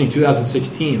mean, mentioning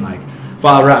 2016, like,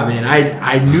 Father Rob, man,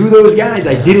 I knew those guys.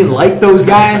 I didn't like those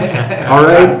guys, all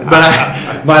right?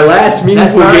 But my last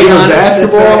meaningful game of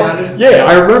basketball, yeah,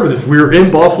 I remember this. We were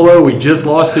in Buffalo. We just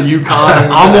lost to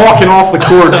UConn. I'm walking off the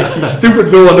court, and I see stupid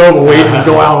Villanova waiting to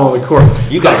go out on the court.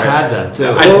 You guys had them, too.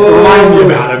 Remind me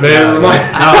about it, man.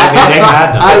 They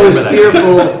had them. I was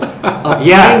fearful of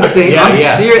being seen. I'm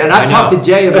serious, and I talked to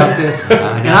Jay about this,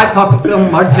 and I talked to Phil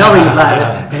Martelli about it,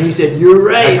 and he said, "You're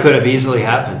right." That could have easily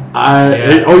happened.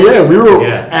 We were.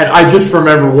 And I just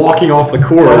remember walking off the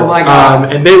court. Oh my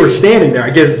God! And they were standing there. I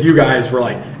guess you guys were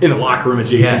like in the locker room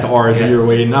adjacent to ours, and you were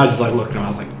waiting. And I was just like looking. I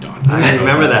was like, "Done." I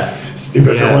remember that.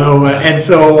 Stupid Villanova. And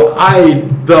so I,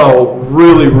 though,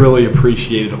 really, really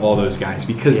appreciated all those guys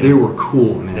because they were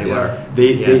cool, man. They were.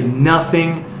 They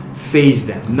nothing phased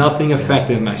them. Nothing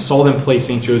affected them. I saw them play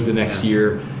St. Joe's the next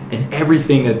year, and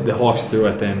everything that the Hawks threw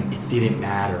at them, it didn't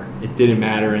matter. It didn't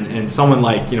matter. And someone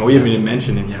like, we haven't even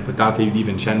mentioned him yet, but Dante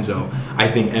DiVincenzo, I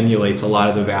think, emulates a lot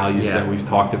of the values that we've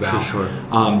talked about. For sure.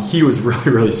 He was really,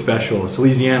 really special. A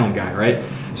Salesianum guy, right?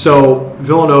 So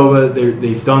Villanova,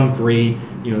 they've done great.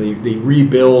 They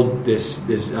rebuild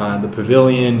the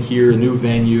pavilion here, a new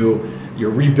venue. You're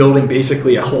rebuilding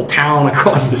basically a whole town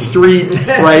across the street,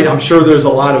 right? I'm sure there's a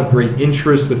lot of great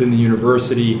interest within the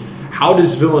university. How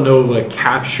does Villanova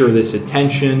capture this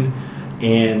attention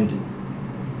and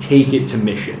take it to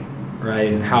mission,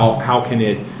 right? And how can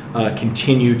it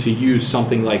continue to use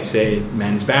something like, say,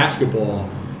 men's basketball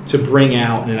to bring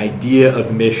out an idea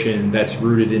of mission that's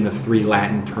rooted in the 3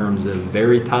 Latin terms of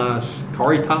veritas,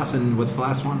 caritas, and what's the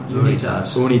last one?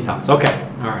 Unitas. Unitas. Okay.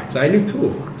 All right. So I knew 2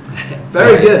 of them.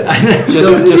 Very good.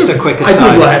 Just a quick aside.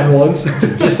 I did Latin once.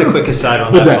 Just a quick aside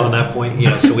on What's that, that? on that point.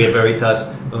 So we have Veritas,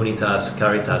 Unitas,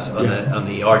 Caritas on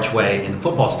the archway in the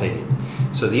football stadium.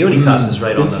 So the Unitas is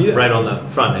right on the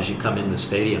front as you come in the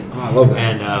stadium. Oh, I love that.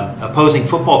 And opposing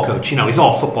football coach, he's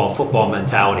all football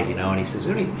mentality, and he says,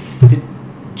 did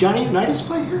Johnny Unitas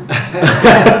play here?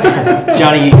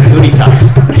 Johnny Unitas.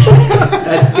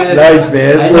 That's good. Nice,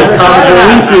 man. It's a little comic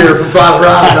relief here from Father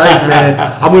Rob. Nice, man.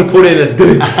 I'm going to put in a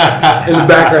dance in the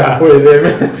background for you there,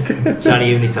 man. That's good. Johnny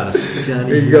Unitas.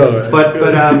 There you go. But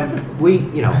we,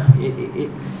 the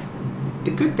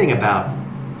good thing about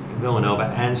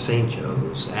Villanova and St.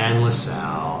 Joe's and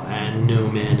LaSalle and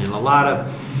Newman and a lot of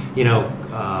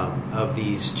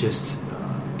these just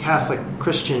Catholic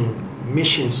Christian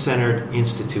mission-centered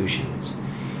institutions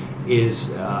is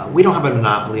we don't have a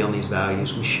monopoly on these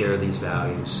values. We share these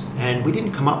values, and we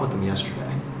didn't come up with them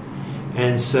yesterday.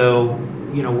 And so,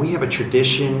 we have a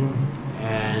tradition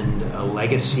and a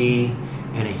legacy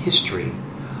and a history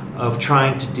of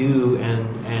trying to do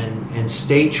and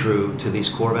stay true to these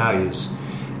core values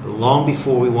long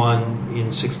before we won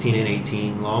in 16 and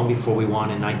 18, long before we won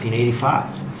in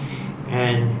 1985.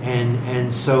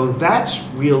 And so that's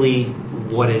really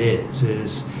what it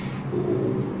is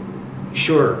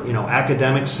sure,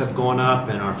 academics have gone up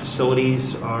and our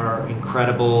facilities are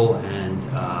incredible and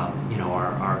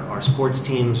our sports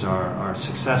teams are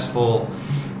successful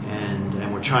and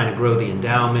we're trying to grow the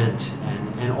endowment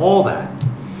and all that.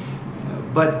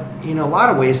 But in a lot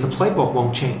of ways, the playbook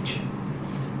won't change.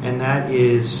 and that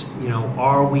is,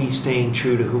 are we staying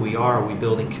true to who we are? Are we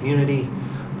building community?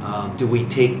 Do we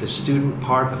take the student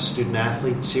part of student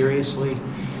athlete seriously?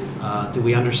 Do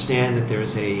we understand that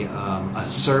there's a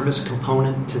service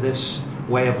component to this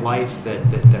way of life, that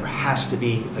there has to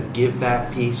be a give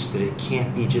back piece, that it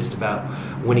can't be just about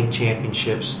winning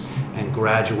championships and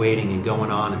graduating and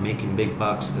going on and making big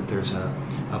bucks, that there's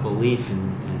a belief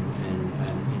in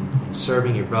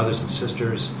serving your brothers and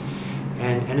sisters,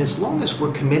 and as long as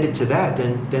we're committed to that,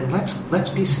 then let's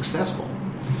be successful,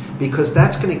 because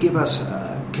that's going to give us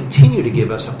continue to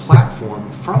give us a platform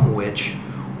from which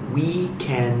we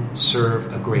can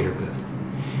serve a greater good.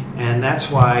 And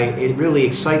that's why it really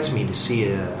excites me to see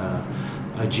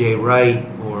a Jay Wright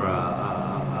or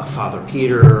a Father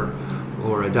Peter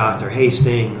or a Dr.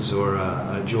 Hastings or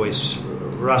a Joyce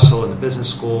Russell in the business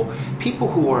school, people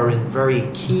who are in very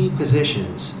key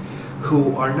positions,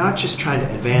 who are not just trying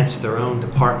to advance their own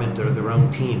department or their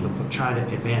own team, but trying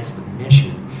to advance the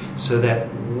mission, so that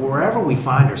wherever we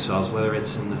find ourselves, whether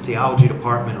it's in the theology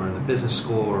department or in the business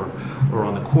school or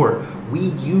on the court, we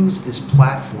use this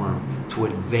platform to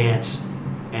advance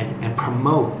and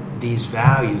promote these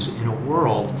values in a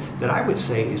world that I would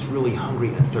say is really hungry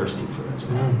and thirsty for those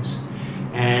values.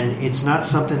 And it's not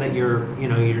something that you're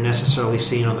necessarily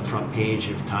seeing on the front page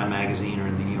of Time Magazine or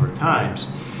in the New York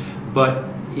Times. But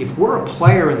if we're a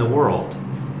player in the world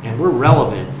and we're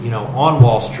relevant, on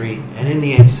Wall Street and in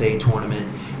the NCAA tournament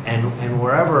and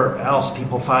wherever else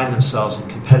people find themselves in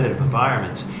competitive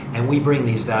environments, and we bring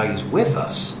these values with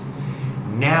us,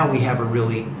 now we have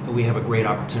a great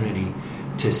opportunity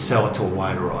to sell it to a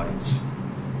wider audience.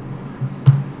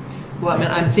 Well,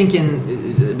 I'm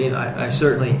thinking, I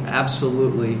certainly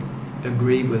absolutely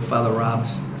agree with Father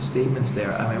Rob's statements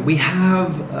there. We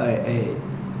have an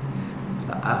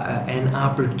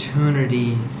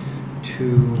opportunity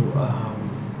to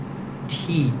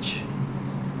teach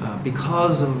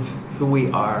because of who we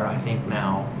are, I think,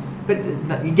 now. But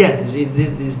again,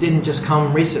 this didn't just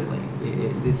come recently.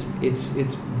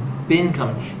 It's been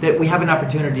coming. That we have an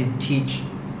opportunity to teach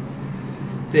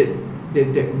that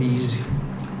these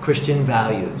Christian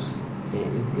values.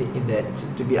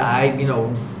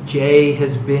 Jay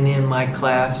has been in my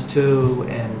class too,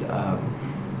 and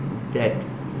that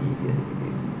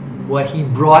what he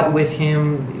brought with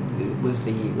him was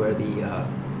the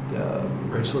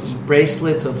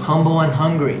bracelets of humble and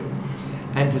hungry,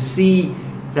 and to see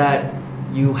that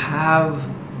you have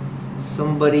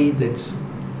somebody that's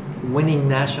winning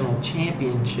national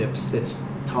championships that's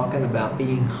talking about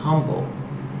being humble.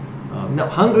 No,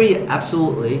 hungry,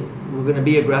 absolutely. We're going to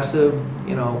be aggressive,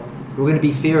 we're going to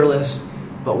be fearless,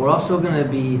 but we're also going to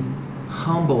be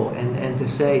humble. And to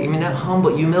say, that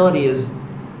humble humility is,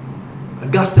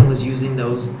 Augustine was using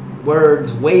those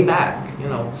words way back,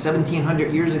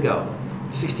 1,700 years ago,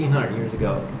 1,600 years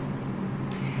ago.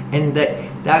 And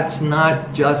that's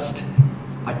not just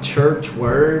a church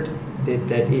word,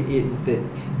 that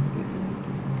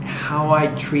how I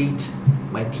treat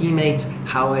my teammates,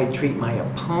 how I treat my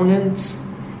opponents,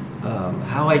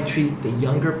 how I treat the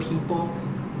younger people,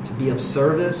 to be of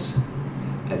service.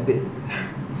 I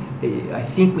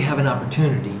think we have an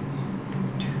opportunity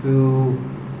to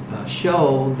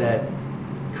show that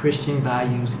Christian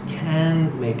values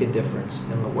can make a difference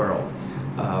in the world.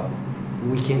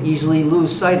 We can easily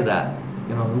lose sight of that,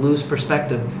 lose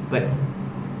perspective. But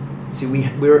see, we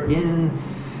have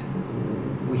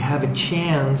a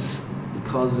chance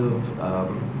because of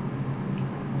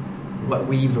what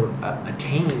we've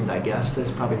attained. I guess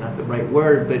that's probably not the right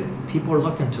word, but people are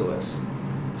looking to us.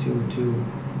 To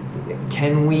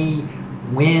can we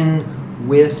win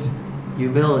with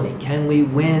humility? Can we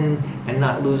win and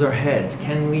not lose our heads?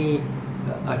 Can we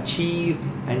achieve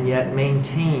and yet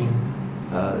maintain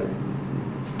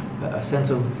a sense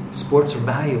of sports are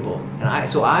valuable? And I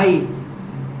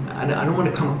don't want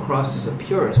to come across as a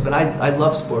purist, but I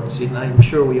love sports, and I'm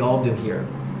sure we all do here.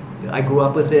 I grew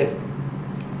up with it,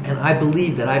 and I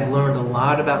believe that I've learned a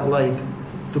lot about life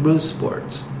through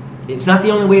sports. It's not the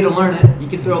only way to learn it. You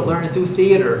can learn it through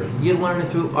theater. You can learn it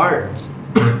through arts.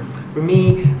 For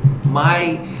me,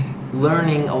 my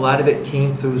learning, a lot of it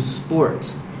came through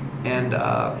sports. And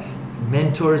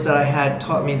mentors that I had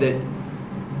taught me that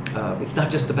it's not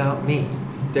just about me.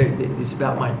 It's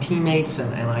about my teammates,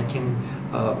 and I can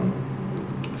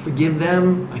forgive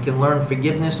them. I can learn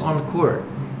forgiveness on the court.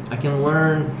 I can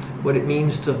learn what it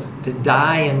means to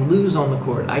die and lose on the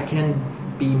court. I can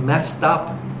be messed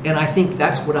up, and I think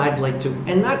that's what I'd like to.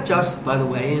 And not just, by the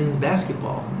way, in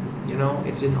basketball.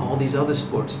 It's in all these other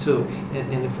sports too.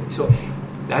 So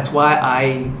that's why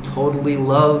I totally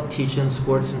love teaching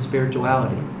sports and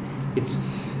spirituality. It's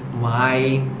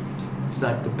my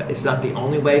It's not the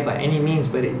only way by any means,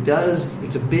 but it does.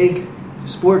 It's a big.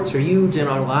 Sports are huge in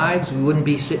our lives. We wouldn't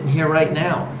be sitting here right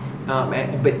now.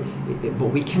 But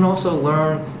we can also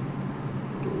learn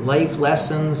life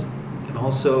lessons and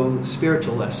also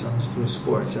spiritual lessons through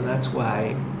sports, and that's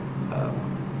why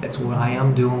I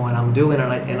am doing what I'm doing,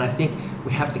 and I think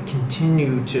we have to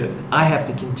continue to. I have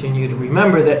to continue to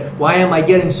remember that. Why am I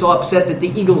getting so upset that the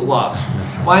Eagles lost?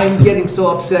 Why am I getting so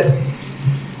upset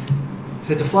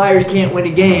that the Flyers can't win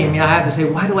a game? I have to say,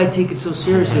 why do I take it so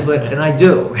seriously? And I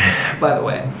do, by the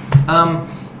way.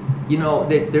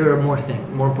 There are more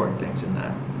important things in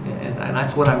that, and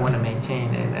that's what I want to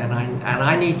maintain, and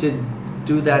I need to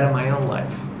do that in my own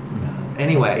life.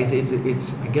 Anyway, it's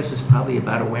I guess it's probably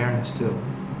about awareness too.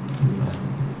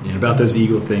 And about those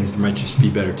Eagle things, there might just be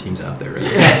better teams out there,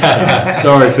 right? So,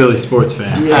 sorry, Philly sports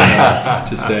fans. Yeah.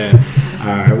 Just saying. All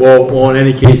right. Well, in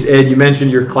any case, Ed, you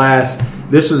mentioned your class.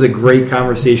 This was a great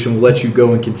conversation. We'll let you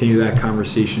go and continue that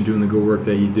conversation, doing the good work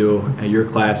that you do at your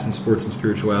class in sports and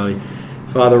spirituality.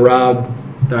 Father Rob,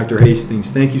 Dr.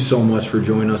 Hastings, thank you so much for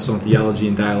joining us on Theology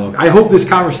and Dialogue. I hope this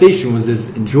conversation was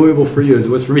as enjoyable for you as it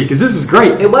was for me, because this was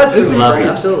great. It was. This is great.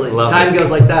 Absolutely. Time goes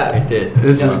like that. It did.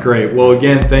 This is great. Well,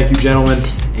 again, thank you, gentlemen,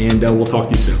 and we'll talk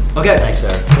to you soon. Okay. Thanks,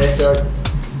 Eric. Thanks, Eric.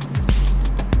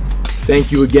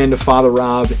 Thank you again to Father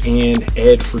Rob and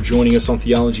Ed for joining us on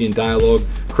Theology and Dialogue.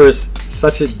 Chris,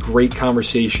 such a great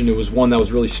conversation. It was one that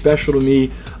was really special to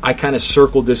me. I kind of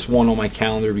circled this one on my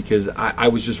calendar because I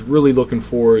was just really looking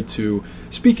forward to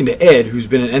speaking to Ed, who's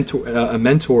been a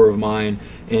mentor of mine,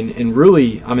 and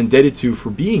really I'm indebted to for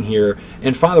being here.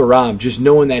 And Father Rob, just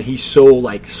knowing that he's so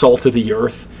like salt of the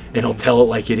earth, and he'll tell it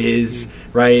like it is,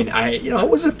 right? I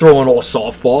wasn't throwing all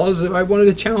softballs. I wanted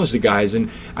to challenge the guys, and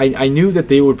I knew that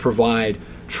they would provide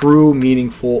true,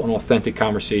 meaningful, and authentic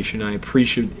conversation. I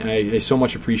so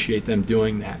much appreciate them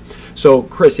doing that. So,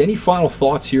 Chris, any final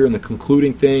thoughts here in the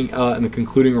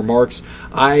concluding remarks?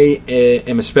 I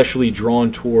am especially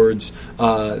drawn towards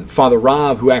Father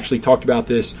Rob, who actually talked about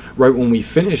this right when we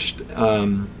finished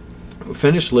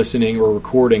listening, or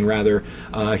recording rather.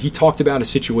 He talked about a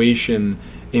situation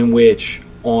in which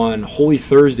on Holy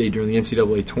Thursday during the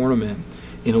NCAA tournament,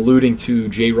 in alluding to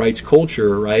Jay Wright's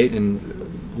culture, right, and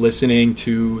listening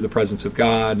to the presence of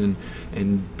God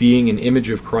and being an image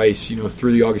of Christ,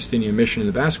 through the Augustinian mission and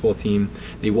the basketball team,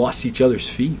 they washed each other's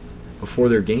feet before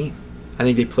their game. I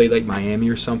think they played like Miami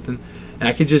or something. And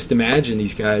I could just imagine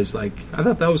these guys, I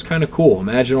thought that was kind of cool.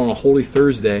 Imagine on a Holy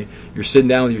Thursday, you're sitting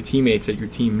down with your teammates at your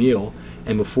team meal,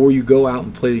 and before you go out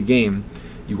and play the game,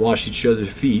 you wash each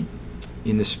other's feet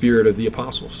in the spirit of the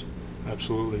apostles.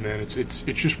 Absolutely, man. It's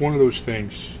just one of those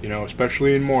things,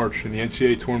 especially in March in the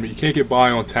NCAA tournament. You can't get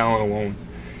by on talent alone.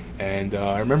 And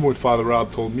I remember when Father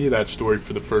Rob told me that story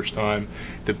for the first time,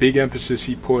 the big emphasis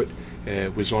he put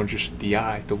was on just the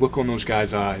eye, the look on those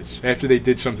guys' eyes. After they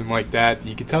did something like that,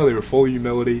 you could tell they were full of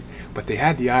humility, but they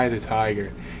had the eye of the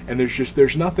tiger. And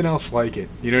there's nothing else like it.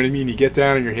 You know what I mean? You get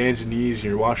down on your hands and knees and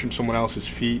you're washing someone else's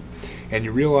feet, and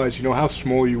you realize, how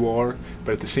small you are,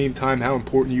 but at the same time how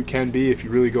important you can be if you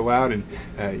really go out and,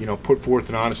 put forth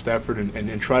an honest effort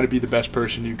and try to be the best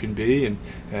person you can be. And,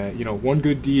 one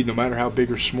good deed, no matter how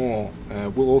big or small,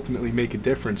 will ultimately make a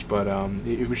difference. But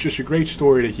it was just a great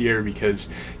story to hear because,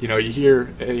 you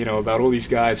hear, about all these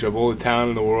guys who have all the talent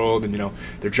in the world and,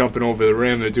 they're jumping over the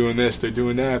rim, they're doing this, they're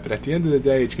doing that. But at the end of the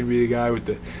day, it's going to be the guy with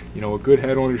the, a good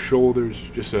head on his shoulders,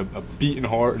 just a beating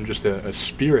heart and just a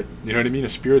spirit, you know what I mean? A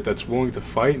spirit that's willing to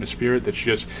fight and a spirit that's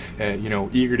just,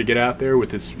 eager to get out there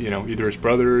with his, either his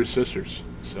brother or his sisters.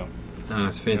 So.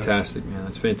 It's fantastic, man.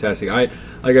 It's fantastic. Like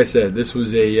I said, this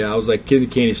was I was like kid in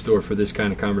the candy store for this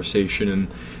kind of conversation. And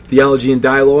Theology and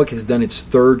Dialogue has done its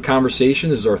third conversation.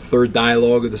 This is our third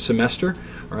dialogue of the semester.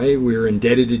 All right, we're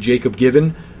indebted to Jacob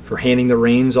Given for handing the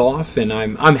reins off, and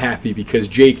I'm happy because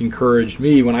Jake encouraged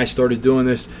me when I started doing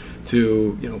this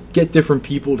to get different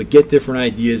people, to get different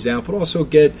ideas out, but also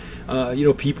get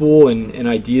people and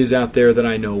ideas out there that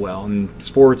I know well. And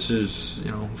sports is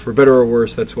for better or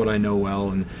worse, that's what I know well.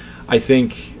 And I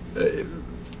think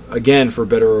again, for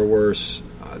better or worse,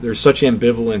 there's such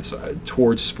ambivalence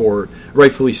towards sport,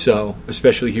 rightfully so,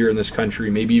 especially here in this country,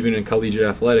 maybe even in collegiate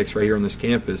athletics right here on this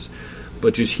campus.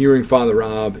 But just hearing Father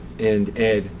Rob and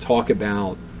Ed talk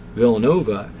about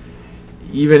Villanova,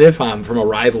 even if I'm from a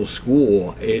rival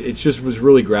school, it just was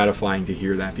really gratifying to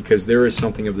hear that because there is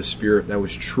something of the spirit that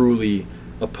was truly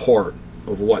a part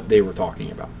of what they were talking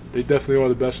about. They definitely are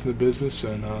the best in the business,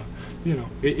 and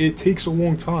it takes a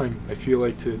long time, I feel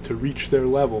like, to reach their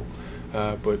level.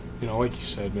 But like you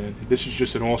said, man, this is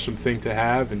just an awesome thing to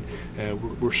have, and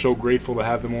we're so grateful to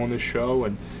have them on this show.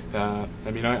 And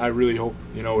I really hope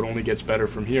it only gets better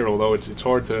from here. Although it's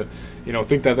hard to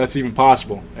think that that's even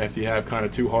possible after you have kind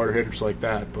of two harder hitters like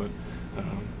that.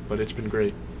 But it's been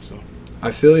great. So.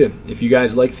 I feel you. If you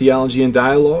guys like Theology in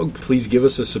Dialogue, please give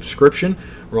us a subscription.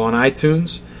 We're on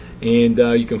iTunes, and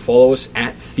you can follow us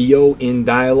at Theo in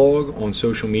Dialogue on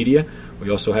social media. We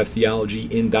also have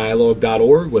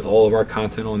theologyindialogue.org with all of our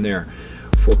content on there.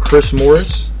 For Chris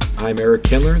Morris, I'm Eric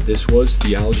Kindler. This was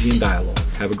Theology in Dialogue.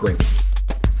 Have a great one.